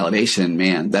external validation,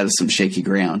 man, that is some shaky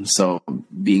ground. So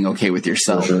being okay with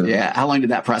yourself. Sure. Yeah. How long did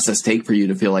that process take for you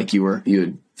to feel like you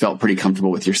had felt pretty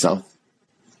comfortable with yourself?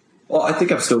 Well, I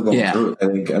think I'm still going through it. I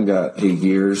think I've got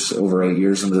over 8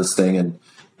 years into this thing.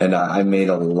 And I made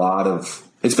a lot of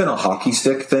It's been a hockey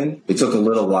stick thing. It took a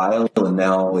little while, and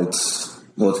now it's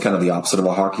kind of the opposite of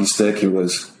a hockey stick. It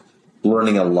was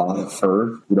learning a lot of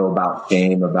her, about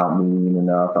shame, about me being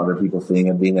enough, other people seeing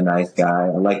him being a nice guy.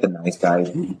 I like the nice guy.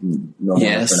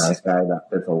 Yes. The nice guy, that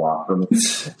fits a lot for me.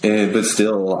 But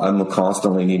still, I'm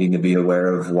constantly needing to be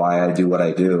aware of why I do what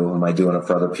I do. Am I doing it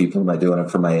for other people? Am I doing it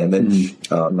for my image?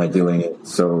 Am I doing it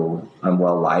so I'm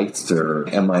well liked? Or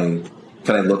can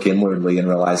I look inwardly and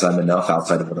realize I'm enough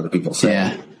outside of what other people say?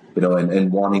 Yeah.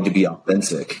 And wanting to be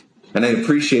authentic. And I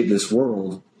appreciate this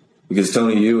world because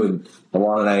Tony, you and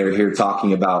Alana and I are here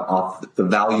talking about the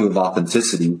value of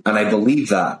authenticity. And I believe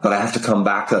that, but I have to come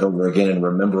back to that over again and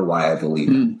remember why I believe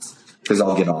it. Because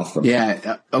I'll get off from it.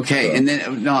 Yeah. Okay. So. And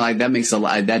then, that makes a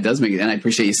lot. That does make it. And I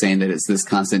appreciate you saying that it's this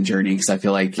constant journey, because I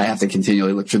feel like I have to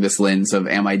continually look through this lens of,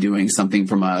 am I doing something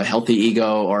from a healthy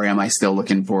ego, or am I still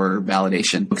looking for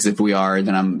validation? Because if we are,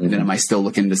 then am I still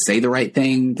looking to say the right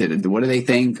thing? What do they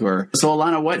think? Or so,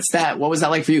 Alana, what was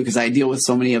that like for you? Because I deal with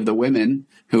so many of the women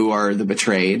who are the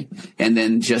betrayed. And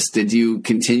then did you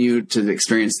continue to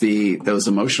experience those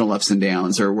emotional ups and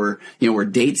downs, or were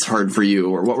dates hard for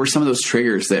you, or what were some of those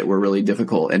triggers that were really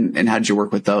difficult, and how did you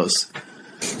work with those?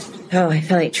 Oh, I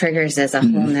feel like triggers is a whole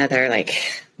nother,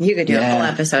 you could do a whole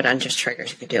episode on just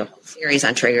triggers. You could do a whole series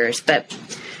on triggers, but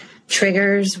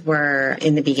triggers were,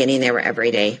 in the beginning, they were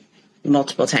every day,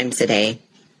 multiple times a day.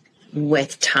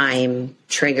 With time,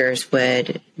 triggers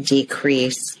would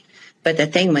decrease. But the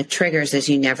thing with triggers is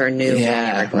you never knew when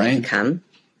they were going to come.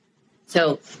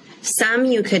 So some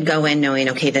you could go in knowing,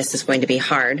 okay, this is going to be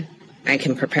hard. I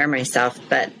can prepare myself.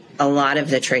 But a lot of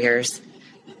the triggers,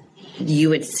 you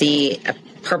would see a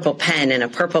purple pen, and a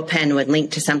purple pen would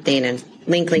link to something, and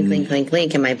link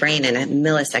in my brain in a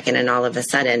millisecond. And all of a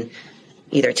sudden,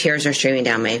 either tears are streaming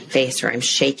down my face, or I'm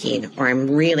shaking, or I'm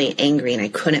really angry and I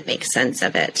couldn't make sense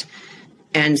of it.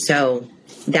 And so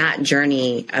that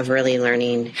journey of really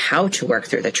learning how to work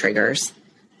through the triggers,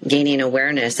 gaining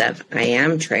awareness of, I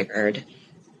am triggered.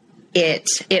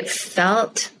 It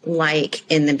felt like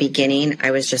in the beginning, I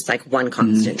was just like one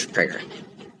constant trigger.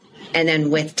 And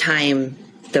then with time,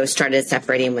 those started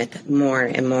separating with more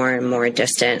and more and more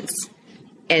distance.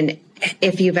 And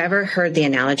if you've ever heard the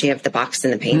analogy of the box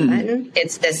and the pain button,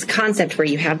 it's this concept where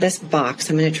you have this box.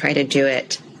 I'm going to try to do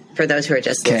it for those who are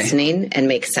just listening and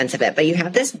make sense of it. But you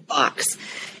have this box,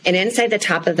 and inside the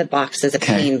top of the box is a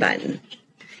pain button.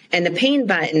 And the pain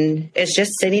button is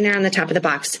just sitting there on the top of the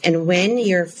box. And when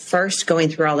you're first going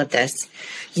through all of this,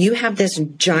 you have this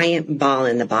giant ball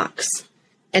in the box.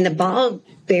 And the ball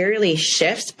barely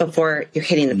shifts before you're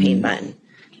hitting the pain button.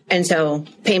 And so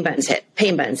pain buttons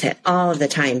hit all of the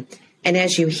time. And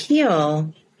as you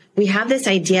heal, we have this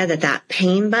idea that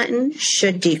pain button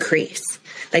should decrease.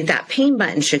 Like that pain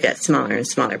button should get smaller and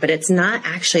smaller, but it's not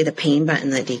actually the pain button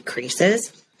that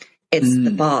decreases. It's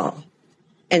the ball.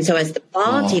 And so as the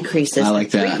ball decreases, the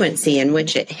frequency in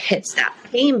which it hits that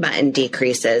pain button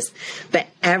decreases. But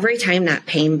every time that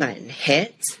pain button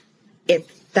hits, it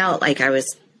felt like I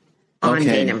was on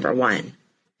day number one.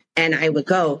 And I would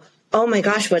go, oh my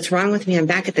gosh, what's wrong with me? I'm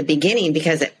back at the beginning,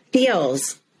 because it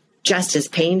feels just as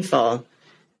painful.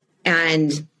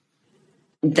 And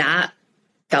that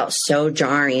felt so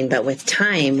jarring. But with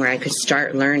time, where I could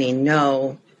start learning,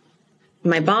 no,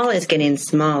 my ball is getting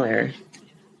smaller.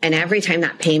 And every time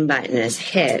that pain button is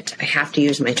hit, I have to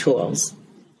use my tools,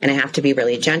 and I have to be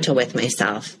really gentle with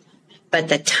myself. But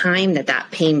the time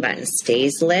that pain button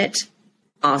stays lit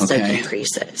also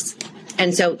decreases.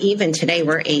 And so even today,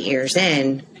 we're 8 years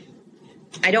in.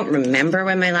 I don't remember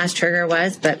when my last trigger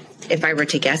was, but if I were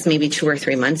to guess, maybe 2 or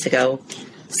 3 months ago,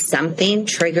 something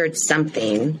triggered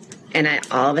something. And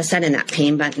all of a sudden that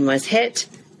pain button was hit.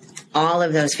 All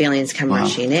of those feelings come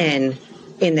rushing in.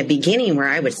 In the beginning, where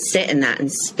I would sit in that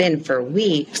and spin for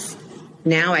weeks,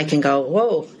 now I can go,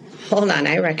 whoa, hold on,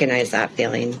 I recognize that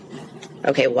feeling.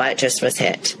 Okay, what just was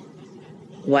hit?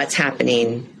 What's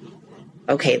happening?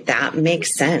 Okay, that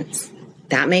makes sense.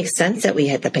 That makes sense that we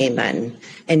hit the pain button.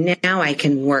 And now I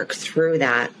can work through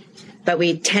that. But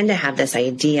we tend to have this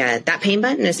idea that pain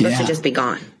button is supposed to just be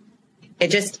gone.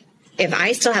 If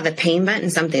I still have a pain button,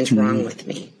 something's wrong with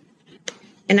me.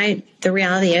 And the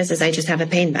reality is I just have a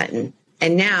pain button.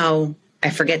 And now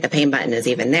I forget the pain button is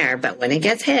even there. But when it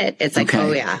gets hit, it's like,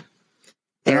 oh yeah.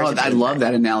 I love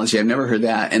that analogy. I've never heard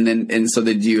that. And so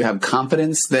do you have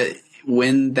confidence that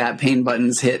when that pain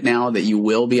button's hit now, that you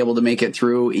will be able to make it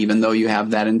through, even though you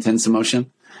have that intense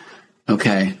emotion?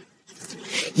 Okay.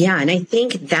 Yeah. And I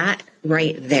think that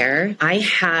right there, I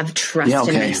have trust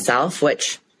in myself,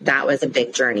 which that was a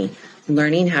big journey.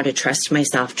 Learning how to trust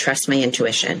myself, trust my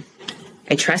intuition.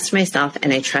 I trust myself,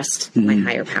 and I trust my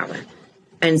higher power.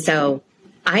 And so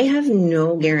I have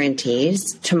no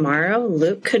guarantees. Tomorrow,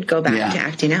 Luke could go back to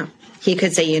acting out. He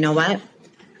could say, you know what?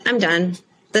 I'm done.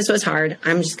 This was hard.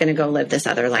 I'm just going to go live this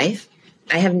other life.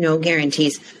 I have no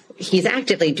guarantees. He's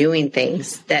actively doing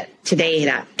things that today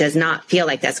that does not feel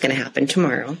like that's going to happen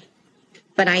tomorrow.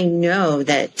 But I know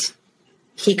that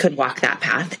he could walk that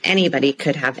path. Anybody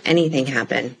could have anything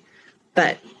happen.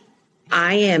 But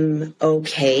I am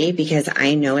okay because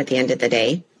I know at the end of the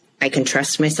day, I can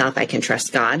trust myself. I can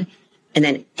trust God. And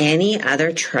then any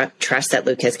other trust that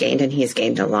Luke has gained, and he's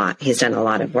gained a lot. He's done a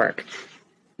lot of work.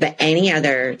 But any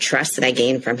other trust that I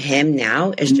gain from him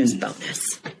now is just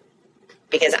bonus.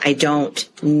 Because I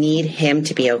don't need him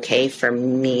to be okay for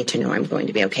me to know I'm going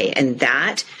to be okay. And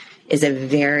that is a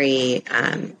very,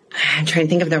 I'm trying to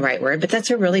think of the right word, but that's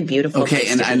a really beautiful Okay,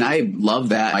 place and I love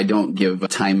that. I don't give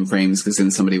time frames because then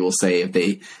somebody will say if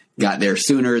they got there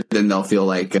sooner, then they'll feel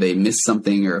like they missed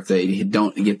something, or if they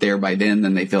don't get there by then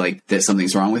they feel like that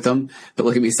something's wrong with them. But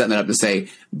look at me setting that up to say,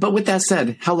 but with that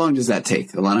said, how long does that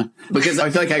take, Alana? Because I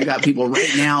feel like I've got people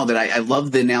right now that I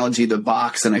love the analogy of the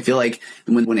box, and I feel like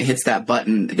when it hits that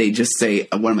button, they just say,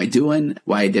 what am I doing?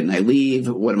 Why didn't I leave?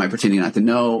 What am I pretending not to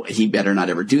know? He better not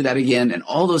ever do that again, and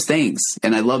all those things.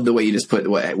 And I love the way you just put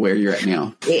where you're at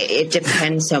now. It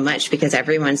depends so much because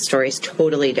everyone's story is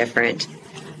totally different.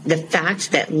 The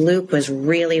fact that Luke was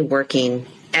really working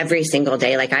every single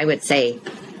day, like I would say,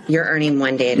 you're earning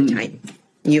one day at a time.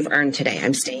 You've earned today.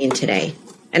 I'm staying today.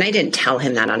 And I didn't tell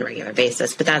him that on a regular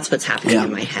basis, but that's what's happening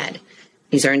in my head.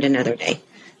 He's earned another day.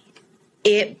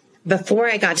 Before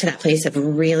I got to that place of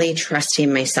really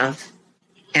trusting myself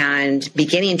and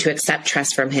beginning to accept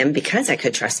trust from him because I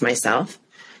could trust myself,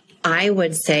 I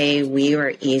would say we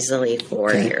were easily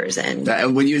 4 years in.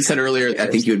 When you said earlier, I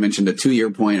think you had mentioned a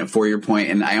 2-year point, a 4-year point,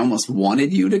 and I almost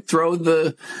wanted you to throw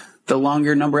the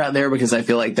longer number out there because I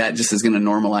feel like that just is going to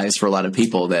normalize for a lot of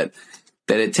people that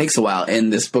it takes a while. In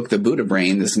this book, The Buddha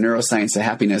Brain, this neuroscience of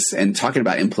happiness, and talking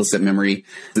about implicit memory,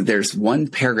 there's one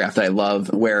paragraph that I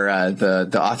love where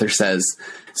the author says,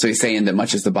 so he's saying that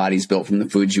much as the body's built from the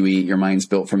food you eat, your mind's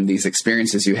built from these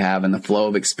experiences you have, and the flow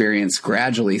of experience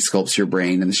gradually sculpts your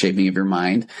brain and the shaping of your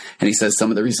mind. And he says some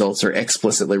of the results are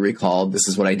explicitly recalled. This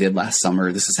is what I did last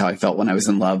summer. This is how I felt when I was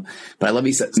in love. But I love,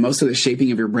 he says, most of the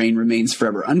shaping of your brain remains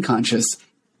forever unconscious.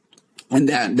 And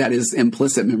that is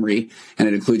implicit memory, and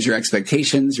it includes your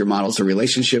expectations, your models of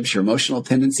relationships, your emotional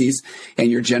tendencies, and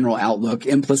your general outlook.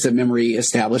 Implicit memory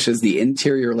establishes the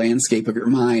interior landscape of your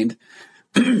mind.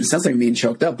 Sounds like I'm being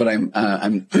choked up, but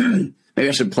I'm maybe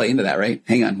I should play into that, right?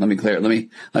 Hang on, let me clear it. Let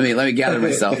me gather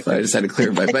myself. I just had to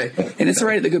clear it, but and it's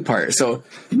right at the good part. So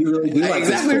you really do like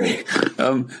exactly.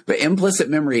 But implicit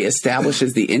memory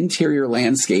establishes the interior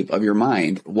landscape of your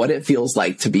mind, what it feels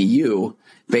like to be you,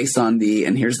 based on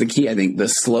and here's the key, I think, the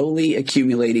slowly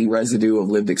accumulating residue of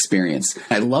lived experience.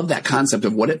 I love that concept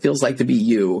of what it feels like to be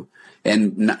you,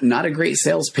 and not a great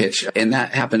sales pitch. And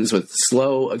that happens with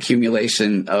slow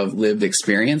accumulation of lived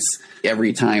experience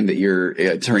every time that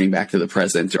you're turning back to the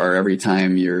present, or every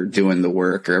time you're doing the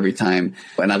work, or every time.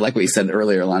 And I like what you said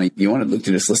earlier, Alana, you wanted Luke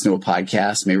to just listen to a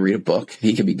podcast, maybe read a book.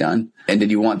 He could be done. And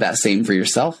did you want that same for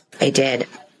yourself? I did.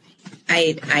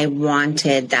 I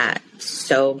wanted that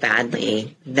so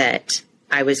badly that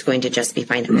I was going to just be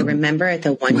fine. I remember at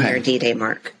the 1 year D-Day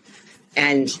mark,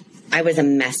 and I was a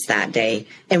mess that day.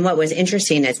 And what was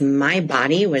interesting is my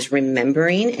body was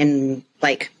remembering and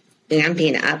like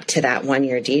amping up to that 1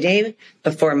 year D-Day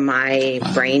before my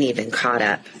brain even caught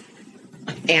up.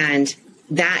 And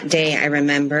that day I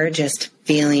remember just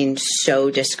feeling so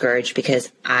discouraged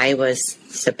because I was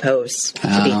supposed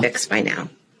to be fixed by now.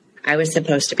 I was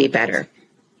supposed to be better.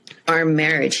 Our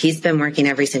marriage, he's been working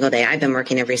every single day. I've been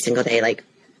working every single day. Like,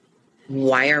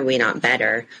 why are we not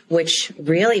better? Which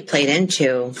really played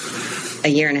into a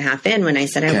year and a half in when I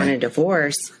said I want a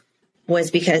divorce,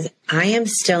 was because I am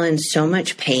still in so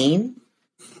much pain.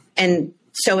 And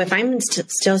so if I'm in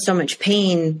still so much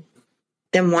pain,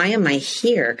 then why am I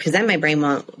here? Because then my brain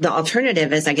the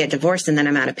alternative is I get divorced and then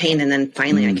I'm out of pain and then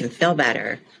finally I can feel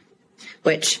better.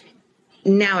 Which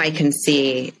now I can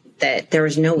see that there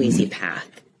was no easy path.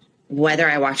 Whether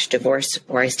I watched divorce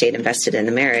or I stayed invested in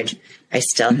the marriage, I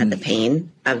still had the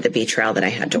pain of the betrayal that I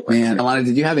had to work through. Alana,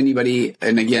 did you have anybody,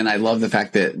 and again, I love the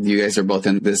fact that you guys are both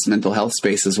in this mental health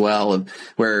space as well,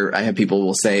 where I have people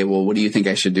will say, well, what do you think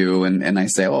I should do? And I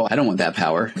say, oh, I don't want that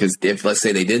power. Because if, let's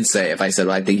say they did say, if I said,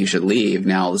 well, I think you should leave,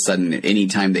 now all of a sudden,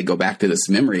 anytime they go back to this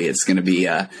memory, it's going to be,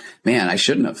 man, I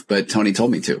shouldn't have, but Tony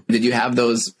told me to. Did you have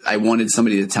those, I wanted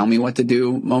somebody to tell me what to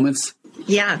do moments?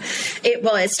 Yeah.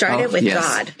 It started with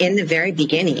God. In the very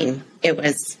beginning, it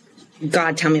was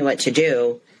God, tell me what to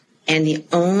do. And the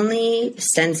only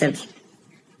sense of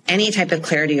any type of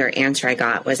clarity or answer I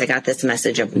got this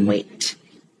message of wait.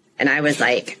 And I was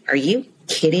like, are you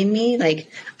kidding me? Like,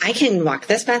 I can walk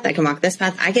this path. I can walk this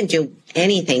path. I can do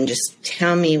anything. Just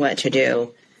tell me what to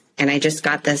do. And I just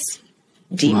got this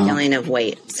deep feeling of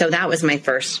wait. So that was my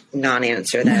first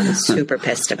non-answer that I was super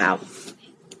pissed about.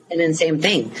 And then same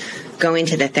thing, going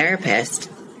to the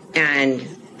therapist. And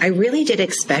I really did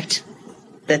expect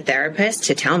the therapist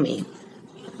to tell me,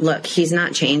 look, he's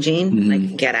not changing,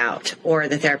 like, get out. Or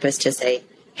the therapist to say,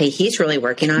 hey, he's really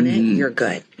working on it. You're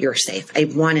good. You're safe. I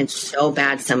wanted so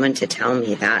bad someone to tell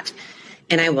me that.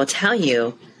 And I will tell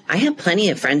you, I have plenty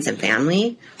of friends and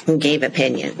family who gave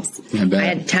opinions. I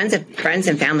had tons of friends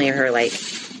and family who are like,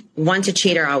 once a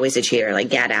cheater, always a cheater, like,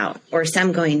 get out. Or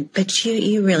some going, but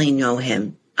you really know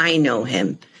him. I know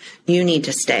him. You need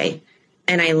to stay.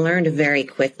 And I learned very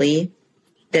quickly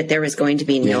that there was going to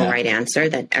be no right answer,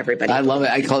 that everybody... I love it.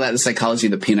 I call that the psychology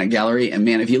of the peanut gallery. And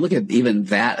man, if you look at even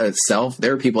that itself,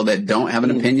 there are people that don't have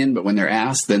an opinion, but when they're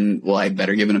asked, then, well, I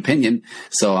better give an opinion.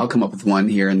 So I'll come up with one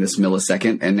here in this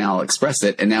millisecond, and now I'll express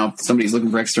it. And now if somebody's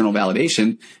looking for external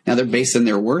validation, now they're basing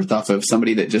their worth off of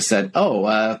somebody that just said,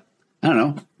 I don't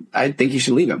know, I think you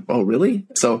should leave him. Oh, really?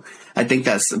 So I think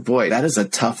that is a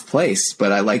tough place,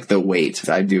 but I like the weight.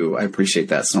 I do. I appreciate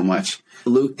that so much.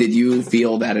 Luke, did you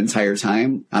feel that entire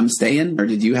time, I'm staying? Or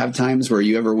did you have times where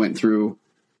you ever went through,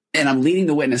 and I'm leading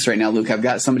the witness right now, Luke, I've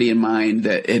got somebody in mind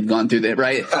that had gone through that,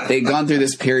 right? They'd gone through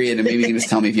this period, and maybe you can just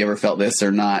tell me if you ever felt this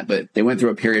or not, but they went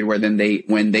through a period where then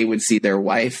when they would see their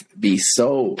wife be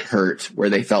so hurt,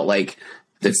 where they felt like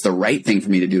it's the right thing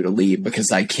for me to do to leave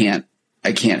because I can't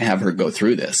have her go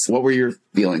through this. What were your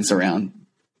feelings around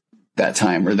that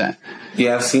time or that?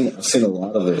 Yeah, I've seen a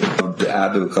lot of it. I'll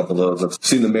add to a couple of those. I've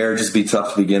seen the marriages be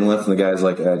tough to begin with, and the guy's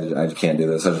like, I just can't do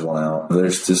this. I just want out.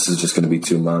 This is just going to be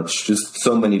too much. Just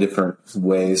so many different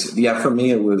ways. Yeah, for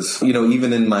me, it was,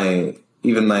 even in my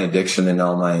addiction and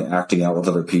all my acting out with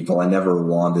other people, I never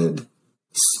wanted,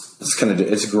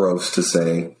 it's gross to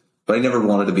say, but I never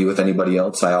wanted to be with anybody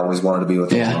else. I always wanted to be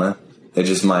with Alana. It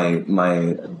just, my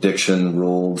addiction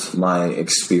ruled my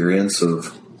experience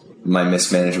of my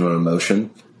mismanagement of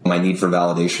emotion. My need for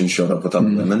validation showed up with other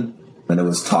women, and it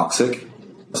was toxic.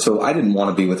 So I didn't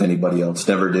want to be with anybody else,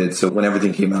 never did. So when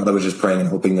everything came out, I was just praying and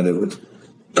hoping that it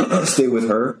would stay with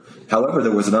her. However,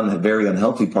 there was a very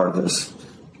unhealthy part of this,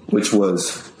 which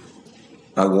was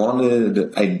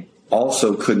I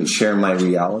also couldn't share my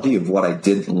reality of what I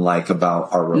didn't like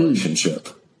about our relationship,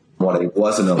 what I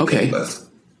wasn't okay with.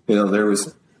 There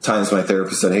was times my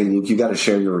therapist said, hey, Luke, you got to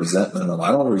share your resentment. And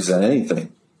I don't resent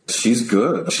anything. She's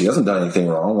good. She hasn't done anything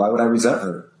wrong. Why would I resent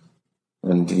her?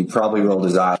 And he probably rolled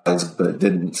his eyes, but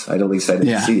didn't. At least I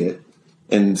didn't see it.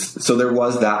 And so there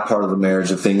was that part of the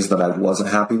marriage of things that I wasn't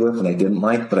happy with and I didn't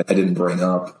like, but I didn't bring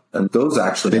up. And those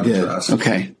actually got addressed.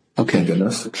 Okay. Thank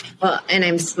goodness. Well, and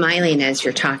I'm smiling as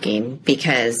you're talking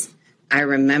because I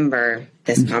remember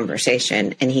this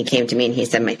conversation, and he came to me and he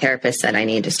said, my therapist said I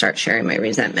need to start sharing my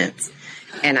resentments.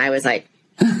 And I was like,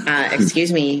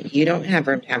 excuse me, you don't have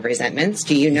resentments.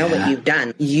 Do you know what you've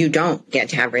done? You don't get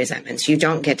to have resentments. You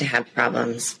don't get to have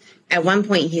problems. At one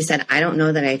point, he said, I don't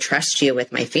know that I trust you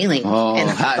with my feelings. Oh, and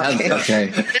okay.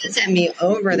 That sent me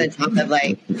over the top of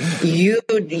like, you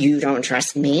don't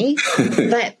trust me.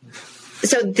 But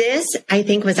so this, I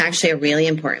think, was actually a really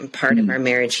important part of our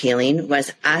marriage healing,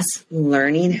 was us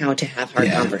learning how to have hard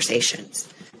conversations.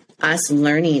 Us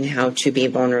learning how to be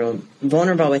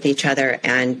vulnerable with each other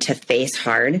and to face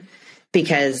hard.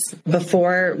 Because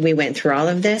before we went through all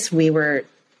of this, we were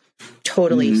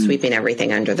totally sweeping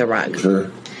everything under the rug.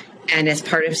 Sure. And as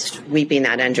part of sweeping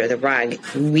that under the rug,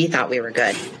 we thought we were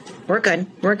good. We're good.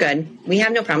 We're good. We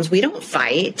have no problems. We don't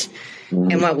fight.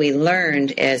 And what we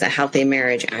learned is a healthy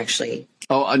marriage actually.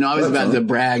 Oh, no, I was about to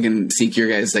brag and seek your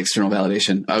guys' external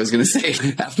validation. I was going to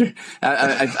say, after,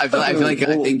 I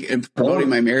think in promoting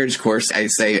my marriage course, I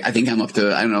think I'm up to,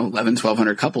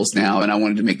 1,100 couples now. And I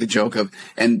wanted to make the joke of,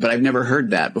 but I've never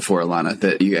heard that before, Alana,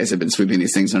 that you guys have been sweeping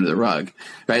these things under the rug,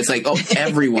 right? It's like,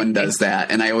 everyone does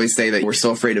that. And I always say that we're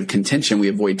so afraid of contention, we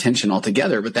avoid tension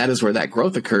altogether, but that is where that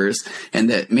growth occurs. And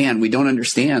that, man, we don't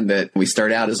understand that we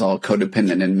start out as all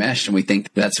codependent and meshed, and we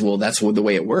think that's the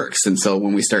way it works. And so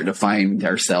when we start to find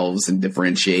ourselves and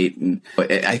differentiate, and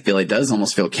I feel it does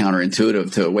almost feel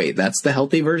counterintuitive to wait, that's the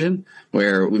healthy version,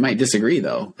 where we might disagree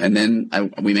though, and then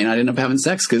we may not end up having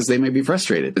sex because they may be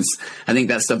frustrated. I think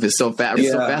that stuff is so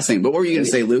fascinating. But what were you going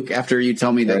to say, Luke, after you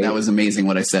tell me that was amazing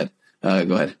what I said? Go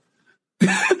ahead.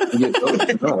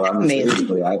 No,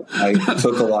 seriously, I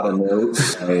took a lot of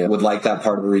notes. I would like that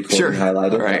part of the recording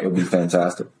highlighted. Right. That would be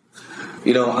fantastic.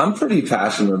 I'm pretty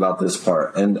passionate about this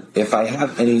part. And if I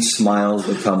have any smiles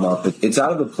that come up, it's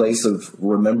out of a place of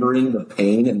remembering the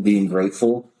pain and being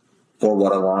grateful for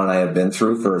what Alana and I have been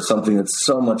through for something that's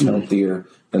so much healthier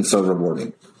and so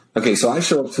rewarding. Okay, so I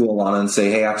show up to Alana and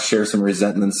say, hey, I have to share some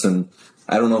resentments, and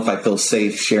I don't know if I feel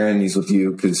safe sharing these with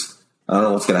you because I don't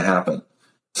know what's going to happen.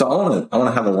 So I want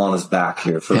to have Alana's back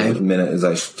here for a minute as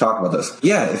I talk about this.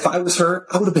 Yeah, if I was her,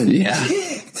 I would have been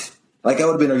kicked. Like, I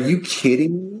would have been, are you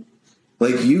kidding me?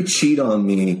 Like, you cheat on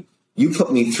me, you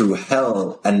put me through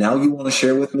hell, and now you want to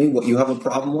share with me what you have a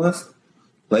problem with?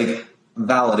 Like,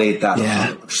 validate that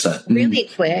 100%. Really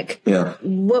quick. Yeah.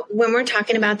 When we're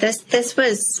talking about this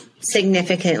was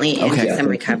significantly into some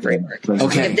recovery work.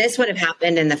 Okay. If this would have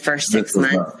happened in the first 6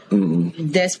 months,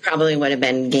 this probably would have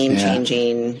been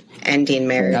game-changing, ending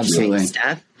marriage type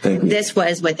stuff. This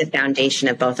was with the foundation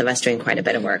of both of us doing quite a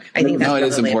bit of work. I think that's it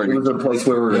is important. It was a place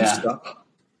where we were stuck.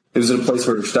 It was a place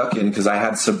where we were stuck in because I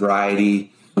had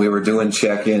sobriety. We were doing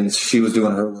check-ins. She was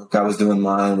doing her work. I was doing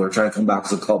mine. We were trying to come back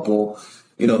as a couple.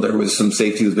 There was some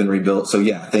safety that's been rebuilt. So,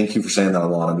 yeah, thank you for saying that,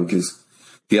 Alana, because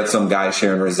if you have some guy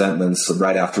sharing resentments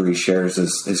right after he shares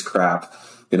his crap,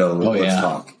 let's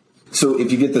talk. So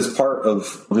if you get this part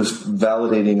of just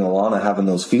validating Alana having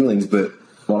those feelings, but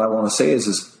what I want to say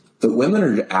is that women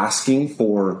are asking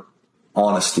for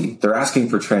honesty. They're asking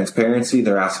for transparency.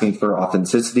 They're asking for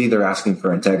authenticity. They're asking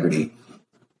for integrity.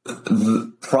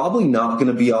 Probably not going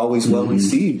to be always well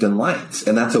received and liked,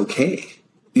 and that's okay.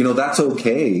 That's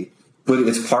okay. But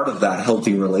it's part of that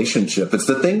healthy relationship. It's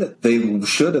the thing that they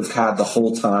should have had the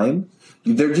whole time.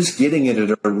 They're just getting it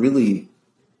at a really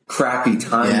crappy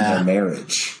time in their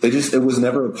marriage. It was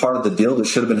never a part of the deal that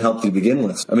should have been healthy to begin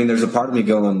with. I mean, there's a part of me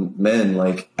going, men,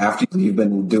 like, after you've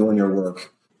been doing your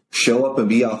work, show up and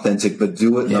be authentic, but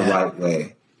do it in the right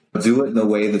way. Do it in a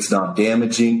way that's not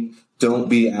damaging. Don't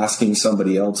be asking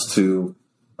somebody else to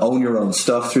own your own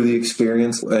stuff through the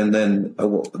experience. And then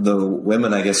the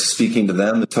women, I guess, speaking to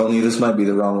them, Tony, this might be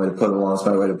the wrong way to put it, Alana, this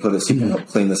might be the way to put it, so you can help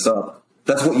clean this up.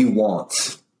 That's what you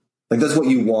want. Like, that's what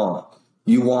you want.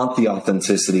 You want the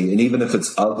authenticity. And even if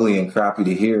it's ugly and crappy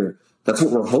to hear, that's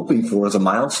what we're hoping for as a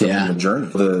milestone in the journey.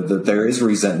 That there is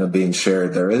resentment being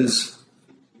shared. There is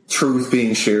truth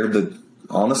being shared that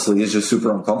honestly is just super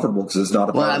uncomfortable because it's not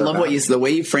a part of I love the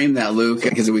way you frame that, Luke,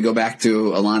 because we go back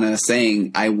to Alana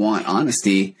saying, I want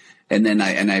honesty. And then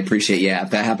I appreciate,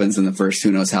 if that happens in the first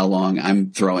who knows how long,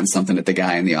 I'm throwing something at the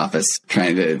guy in the office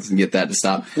trying to get that to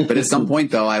stop. But at some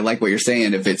point, though, I like what you're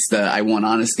saying. If it's I want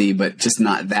honesty, but just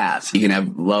not that. You can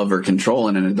have love or control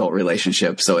in an adult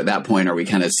relationship. So at that point, are we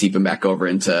kind of seeping back over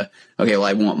into, okay, well,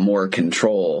 I want more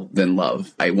control than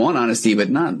love. I want honesty, but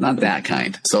not that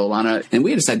kind. So Alana, and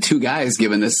we just had two guys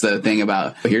giving this thing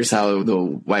about, here's how the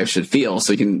wife should feel.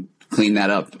 So you can clean that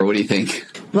up, or what do you think?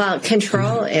 Well,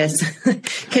 control is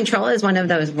one of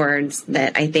those words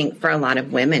that I think for a lot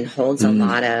of women holds a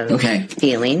lot of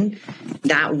feeling.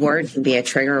 That word can be a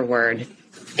trigger word.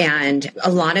 And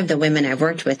a lot of the women I've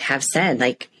worked with have said,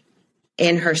 like,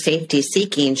 in her safety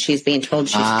seeking, she's being told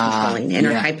she's controlling. In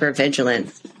her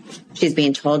hypervigilance, she's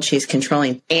being told she's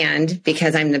controlling. And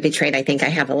because I'm the betrayed, I think I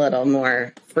have a little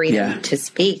more freedom to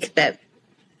speak, that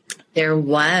there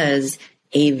was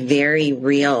a very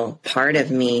real part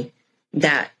of me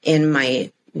that in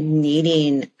my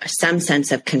needing some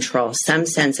sense of control, some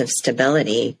sense of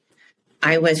stability,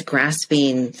 I was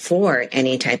grasping for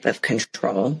any type of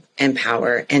control and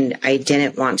power. And I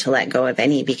didn't want to let go of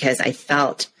any because I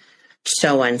felt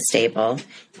so unstable.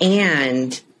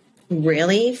 And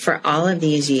really, for all of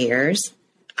these years,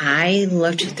 I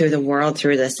looked through the world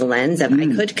through this lens of I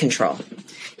could control.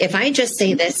 If I just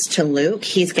say this to Luke,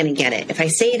 he's going to get it. If I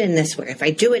say it in this way, if I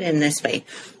do it in this way,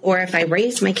 or if I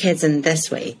raise my kids in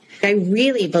this way, I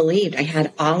really believed I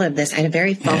had all of this. I had a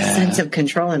very false sense of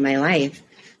control in my life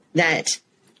that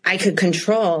I could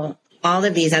control all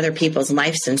of these other people's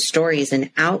lives and stories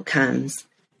and outcomes.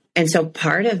 And so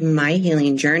part of my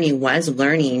healing journey was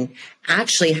learning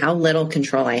actually how little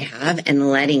control I have and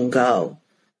letting go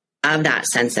of that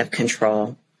sense of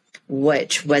control,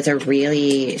 which was a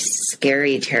really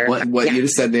scary, terrifying. What you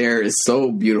just said there is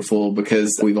so beautiful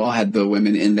because we've all had the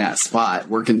women in that spot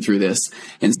working through this.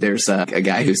 And there's a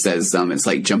guy who says it's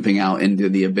like jumping out into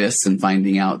the abyss and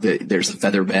finding out that there's a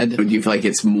feather bed. Do you feel like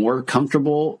it's more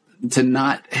comfortable to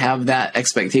not have that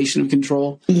expectation of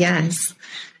control? Yes.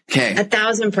 Okay.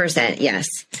 1,000%. Yes.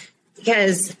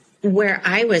 Because where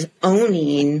I was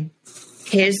owning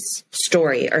his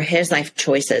story or his life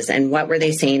choices and what were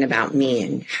they saying about me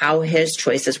and how his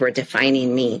choices were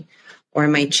defining me or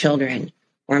my children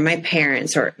or my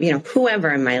parents or, whoever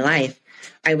in my life,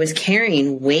 I was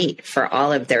carrying weight for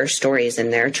all of their stories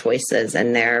and their choices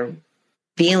and their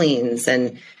feelings.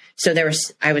 And so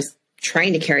I was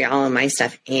trying to carry all of my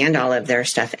stuff and all of their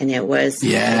stuff, and it was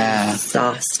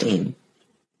exhausting.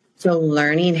 So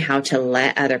learning how to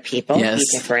let other people be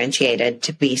differentiated,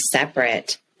 to be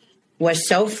separate, was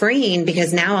so freeing,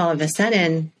 because now all of a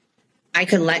sudden I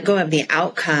could let go of the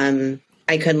outcome.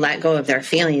 I could let go of their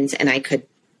feelings, and I could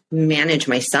manage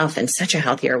myself in such a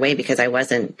healthier way, because I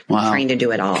wasn't trying to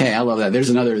do it all. Okay, I love that. There's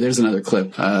another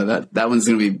clip. That one's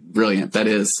going to be brilliant. That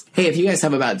is. Hey, if you guys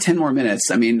have about 10 more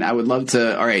minutes, I mean, I would love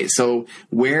to. All right, so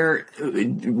I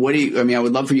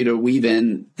would love for you to weave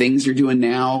in things you're doing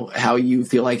now, how you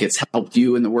feel like it's helped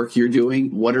you in the work you're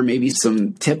doing. What are maybe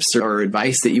some tips or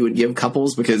advice that you would give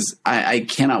couples? Because I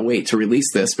cannot wait to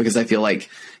release this, because I feel like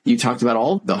you talked about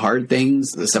all the hard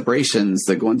things, the separations,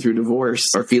 the going through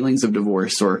divorce, or feelings of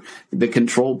divorce, or the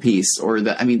control piece, or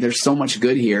there's so much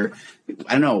good here.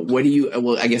 I don't know.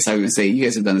 I guess I was going to say, you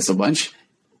guys have done this a bunch.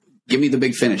 Give me the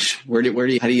big finish. How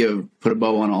do you put a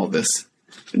bow on all of this?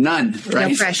 None,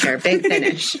 right? No pressure. Big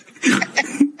finish.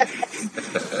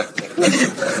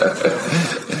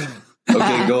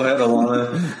 Okay, go ahead,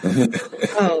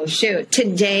 Alana. Oh, shoot.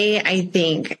 Today, I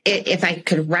think if I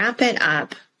could wrap it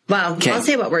up, well, I'll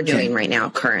say what we're doing right now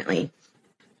currently.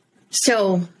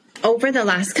 So over the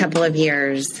last couple of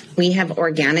years, we have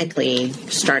organically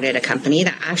started a company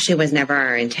that actually was never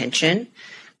our intention.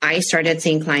 I started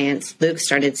seeing clients. Luke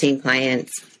started seeing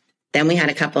clients. Then we had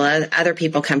a couple of other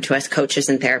people come to us, coaches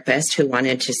and therapists, who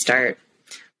wanted to start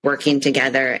working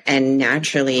together. And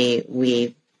naturally,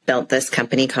 we built this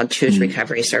company called Choose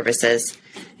Recovery Services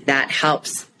that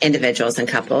helps individuals and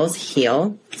couples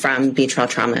heal from betrayal,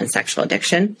 trauma, and sexual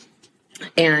addiction.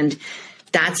 And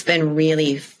that's been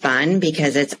really fun,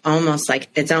 because it's almost like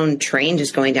its own train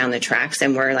just going down the tracks.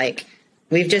 And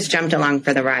we've just jumped along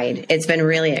for the ride. It's been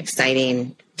really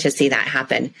exciting to see that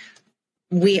happen.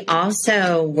 We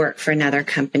also work for another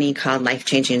company called Life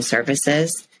Changing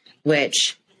Services,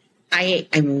 which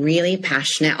I'm really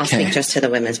passionate. I'll speak just to the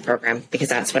women's program, because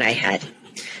that's what I had.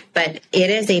 But it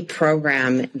is a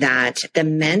program that the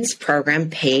men's program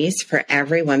pays for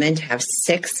every woman to have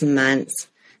 6 months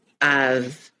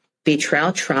of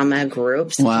betrayal trauma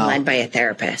groups led by a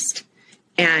therapist,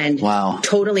 and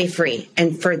totally free.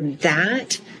 And for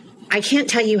that, I can't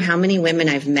tell you how many women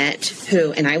I've met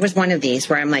who, and I was one of these,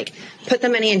 where I'm like, put the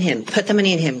money in him,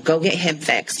 go get him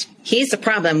fixed. He's the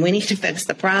problem. We need to fix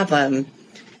the problem.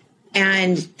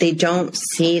 And they don't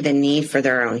see the need for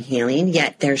their own healing,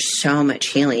 yet there's so much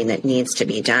healing that needs to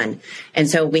be done. And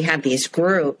so we have these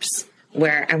groups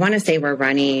where I want to say we're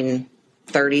running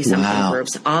 30-something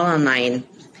groups, all online,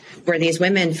 where these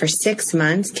women for 6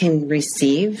 months can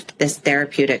receive this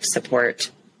therapeutic support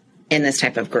in this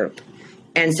type of group.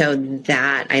 And so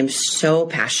that I'm so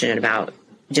passionate about,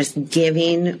 just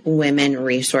giving women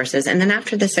resources. And then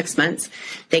after the 6 months,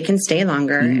 they can stay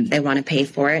longer if they want to pay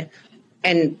for it.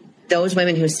 And those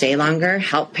women who stay longer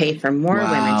help pay for more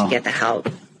women to get the help,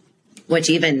 which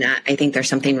even that, I think there's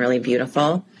something really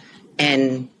beautiful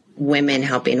in women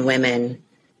helping women.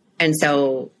 And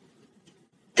so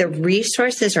the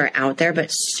resources are out there, but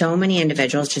so many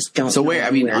individuals just don't. So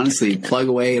honestly, plug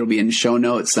away. It'll be in show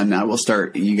notes, and I will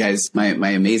start. You guys,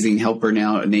 my amazing helper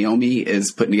now, Naomi,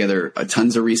 is putting together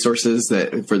tons of resources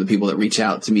that for the people that reach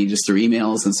out to me just through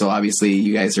emails. And so obviously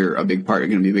you guys are a big part. You're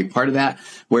going to be a big part of that.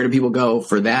 Where do people go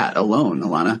for that alone,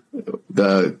 Alana?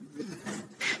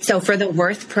 So for the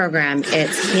Worth program,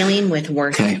 it's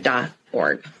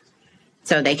healingwithworth.org.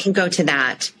 So they can go to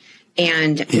that.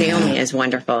 And Naomi is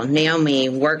wonderful. Naomi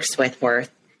works with Worth,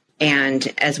 and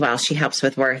as well, she helps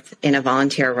with Worth in a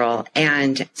volunteer role.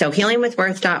 And so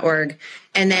healingwithworth.org.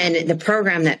 And then the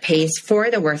program that pays for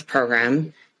the Worth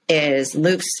program is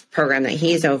Luke's program that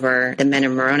he's over, the Men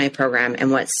of Moroni program.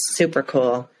 And what's super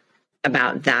cool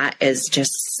about that is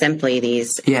just simply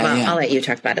these. I'll let you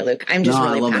talk about it, Luke. I'm just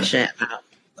really passionate about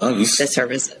the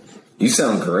services. You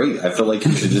sound great. I feel like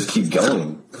you should just keep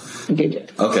going.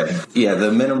 Okay. Yeah,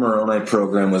 the Men of Moroni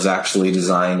program was actually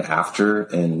designed after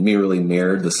and merely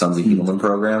mirrored the Sons of Helaman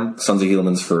program. Sons of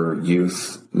Helaman's for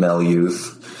youth, male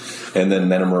youth. And then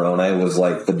Men of Moroni was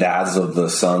like the dads of the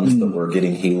sons that were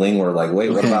getting healing were like, wait,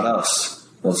 what about us?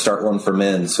 Let's start one for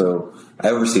men. So I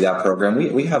oversee that program.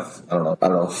 We have, I don't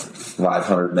know,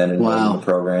 500 men in the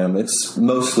program. It's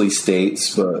mostly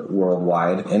states, but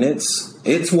worldwide. And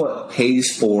it's what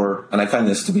pays for, and I find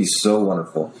this to be so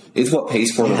wonderful. It's what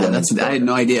pays for the women's program. I had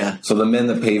no idea. So the men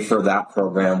that pay for that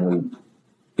program,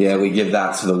 we give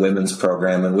that to the women's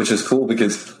program, and which is cool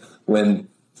because when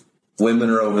women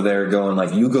are over there going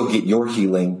like, you go get your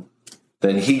healing,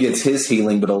 then he gets his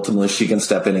healing, but ultimately she can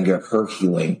step in and get her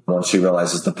healing once she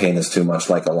realizes the pain is too much,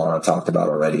 like Alana talked about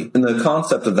already. And the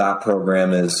concept of that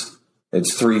program is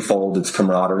it's threefold. It's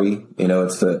camaraderie.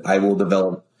 It's I will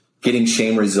develop getting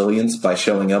shame resilience by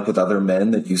showing up with other men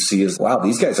that you see as, wow,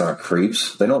 these guys aren't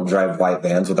creeps. They don't drive white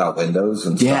vans without windows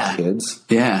and stuff kids.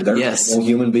 Yeah. They're Yes. normal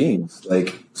human beings.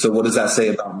 So what does that say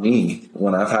about me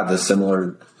when I've had this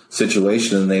similar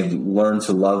situation and they've learned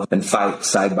to love and fight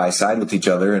side by side with each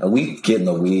other? And we get in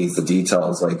the weeds, the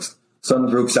details.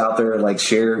 Some groups out there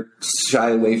shy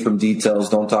away from details,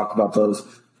 don't talk about those.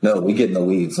 No, we get in the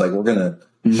weeds. We're going to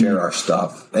share our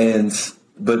stuff.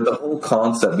 But the whole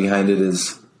concept behind it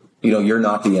is, you're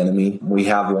not the enemy. We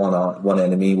have one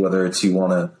enemy, whether it's if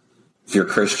you're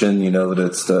Christian, that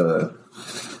it's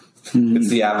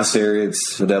the adversary,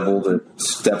 it's the devil that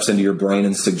steps into your brain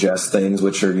and suggests things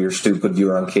which are you're stupid,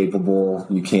 you're incapable,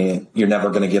 you're never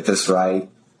going to get this right.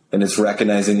 And it's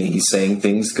recognizing that he's saying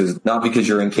things not because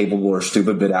you're incapable or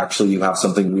stupid, but actually you have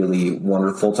something really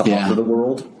wonderful to offer the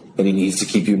world. And he needs to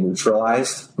keep you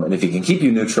neutralized. And if he can keep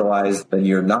you neutralized, then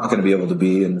you're not going to be able to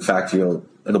be. In fact,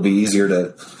 it'll be easier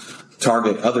to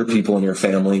target other people in your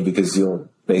family because you'll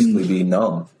basically be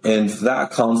numb. And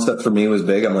that concept for me was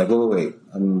big. I'm like, wait,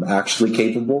 I'm actually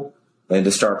capable. And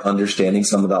to start understanding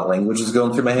some of that language is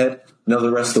going through my head. The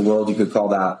rest of the world, you could call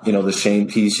that, the shame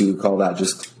piece, you could call that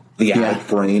just the addict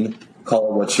brain.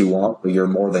 Call it what you want, but you're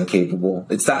more than capable.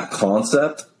 It's that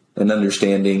concept and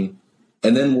understanding.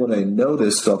 And then what I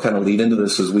noticed, I'll kind of lead into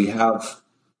this, is we have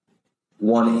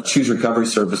one Choose Recovery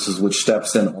Services, which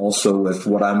steps in also with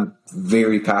what I'm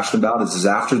very passionate about is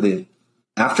after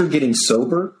getting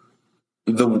sober,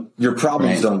 your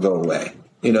problems don't go away.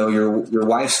 Your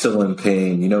wife's still in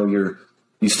pain.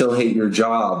 You still hate your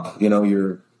job.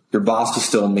 Your boss is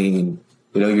still mean.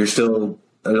 You're still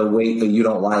at a weight that you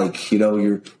don't like.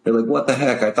 You're like, what the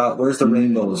heck? I thought, where's the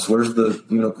rainbows? Where's the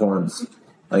unicorns?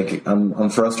 I'm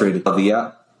frustrated.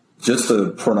 Just the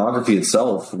pornography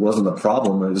itself wasn't the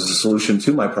problem. It was a solution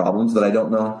to my problems that I don't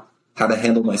know how to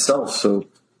handle myself. So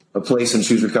a place in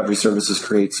Choose Recovery Services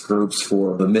creates groups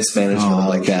for the mismanagement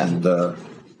of emotion, the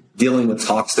dealing with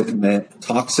toxic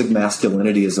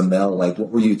masculinity as a male. What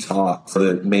were you taught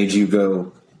that made you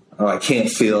go, oh, I can't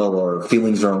feel, or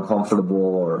feelings are uncomfortable,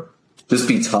 or just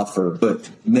be tougher? But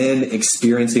men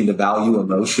experiencing the value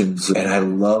emotions. And I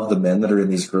love the men that are in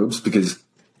these groups because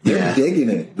they're digging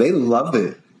it. They love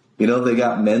it. They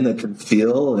got men that can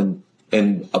feel and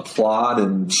applaud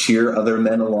and cheer other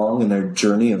men along in their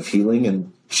journey of healing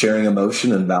and sharing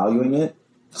emotion and valuing it.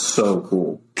 So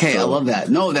cool. Okay, I love that.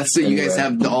 No, that's anyway. You guys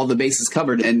have all the bases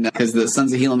covered. And because the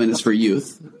Sons of Helaman is for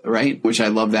youth, right? Which I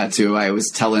love that too. I was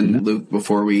telling Luke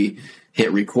before we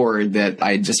hit record that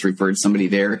I just referred somebody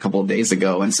there a couple of days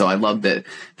ago. And so I love that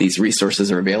these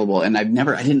resources are available. And I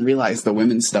didn't realize the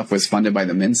women's stuff was funded by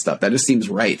the men's stuff. That just seems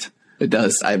right. It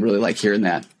does. I really like hearing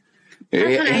that.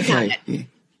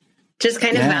 Just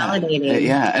kind of validating.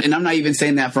 Yeah. And I'm not even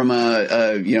saying that from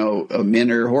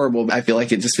men are horrible. I feel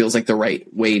like it just feels like the right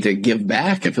way to give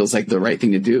back. It feels like the right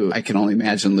thing to do. I can only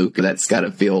imagine, Luke, that's got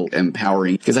to feel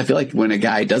empowering, because I feel like when a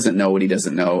guy doesn't know what he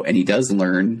doesn't know and he does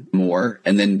learn more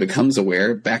and then becomes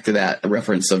aware, back to that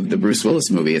reference of the Bruce Willis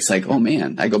movie, it's like, oh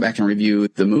man, I go back and review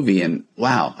the movie and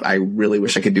wow, I really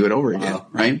wish I could do it over again.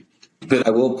 Right. But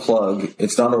I will plug,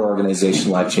 it's not our organization,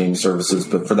 Life Change Services,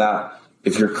 but for that,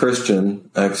 if you're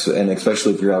Christian, and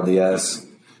especially if you're LDS,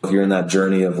 if you're in that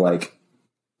journey of I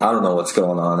don't know what's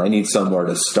going on, I need somewhere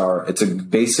to start. It's a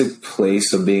basic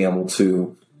place of being able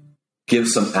to give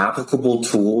some applicable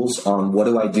tools on what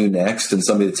do I do next, and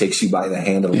somebody that takes you by the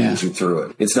hand and leads you through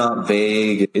it. It's not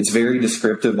vague. It's very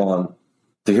descriptive on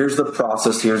here's the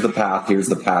process, here's the path, here's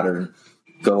the pattern.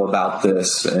 Go about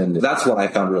this, and that's what I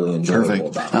found really enjoyable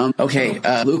about it.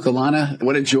 Luke, Alana,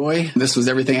 what a joy. This was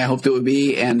everything I hoped it would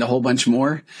be and a whole bunch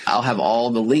more. I'll have all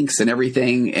the links and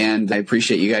everything, and I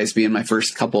appreciate you guys being my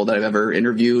first couple that I've ever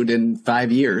interviewed in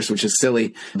 5 years, which is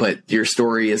silly, but your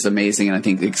story is amazing, and I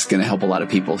think it's going to help a lot of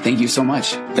people. Thank you so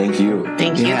much. Thank you.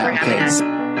 Thank you for having us.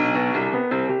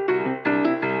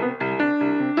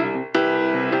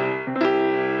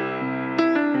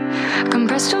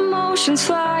 Compressed emotions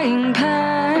flying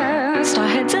past, our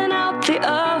heads and out the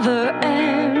other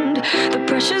end. The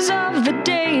pressures of the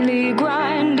daily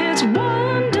grind, it's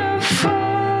wonderful.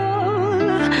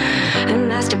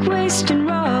 Elastic waste and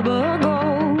rubber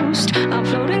ghost are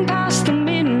floating past the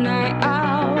midnight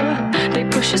hour. They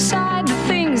push aside the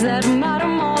things that matter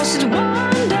most. It's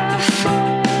wonderful.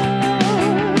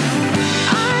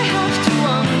 I have to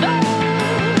wonder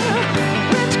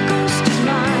which ghost is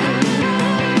mine.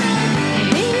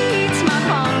 He eats my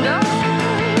ponder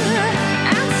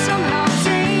and somehow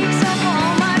takes up all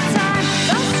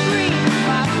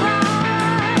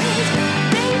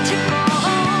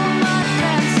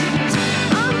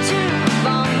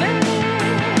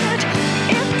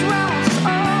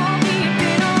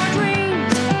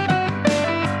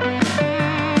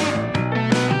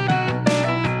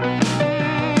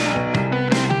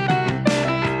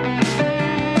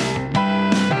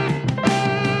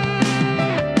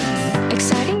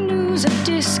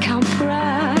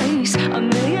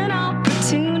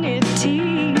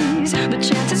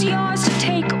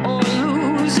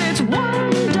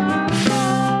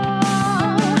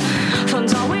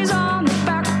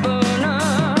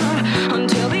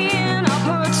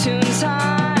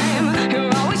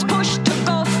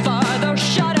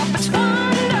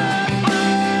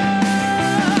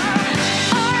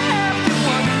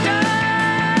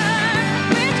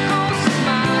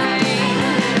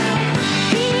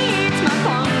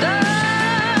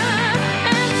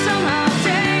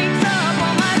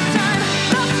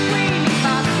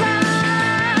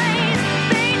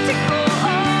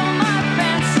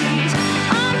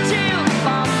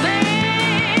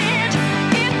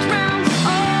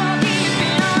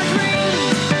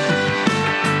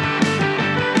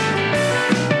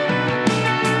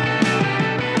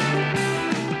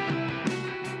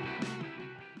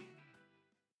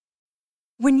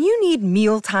When you need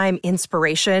mealtime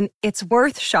inspiration, it's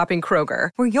worth shopping Kroger,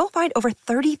 where you'll find over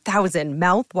 30,000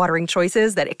 mouth-watering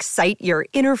choices that excite your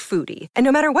inner foodie. And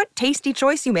no matter what tasty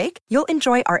choice you make, you'll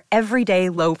enjoy our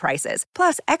everyday low prices,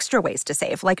 plus extra ways to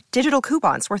save, like digital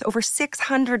coupons worth over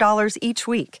 $600 each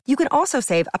week. You can also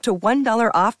save up to $1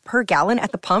 off per gallon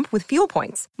at the pump with fuel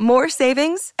points. More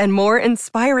savings and more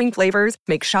inspiring flavors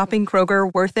make shopping Kroger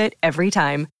worth it every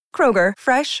time. Kroger,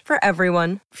 fresh for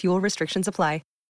everyone. Fuel restrictions apply.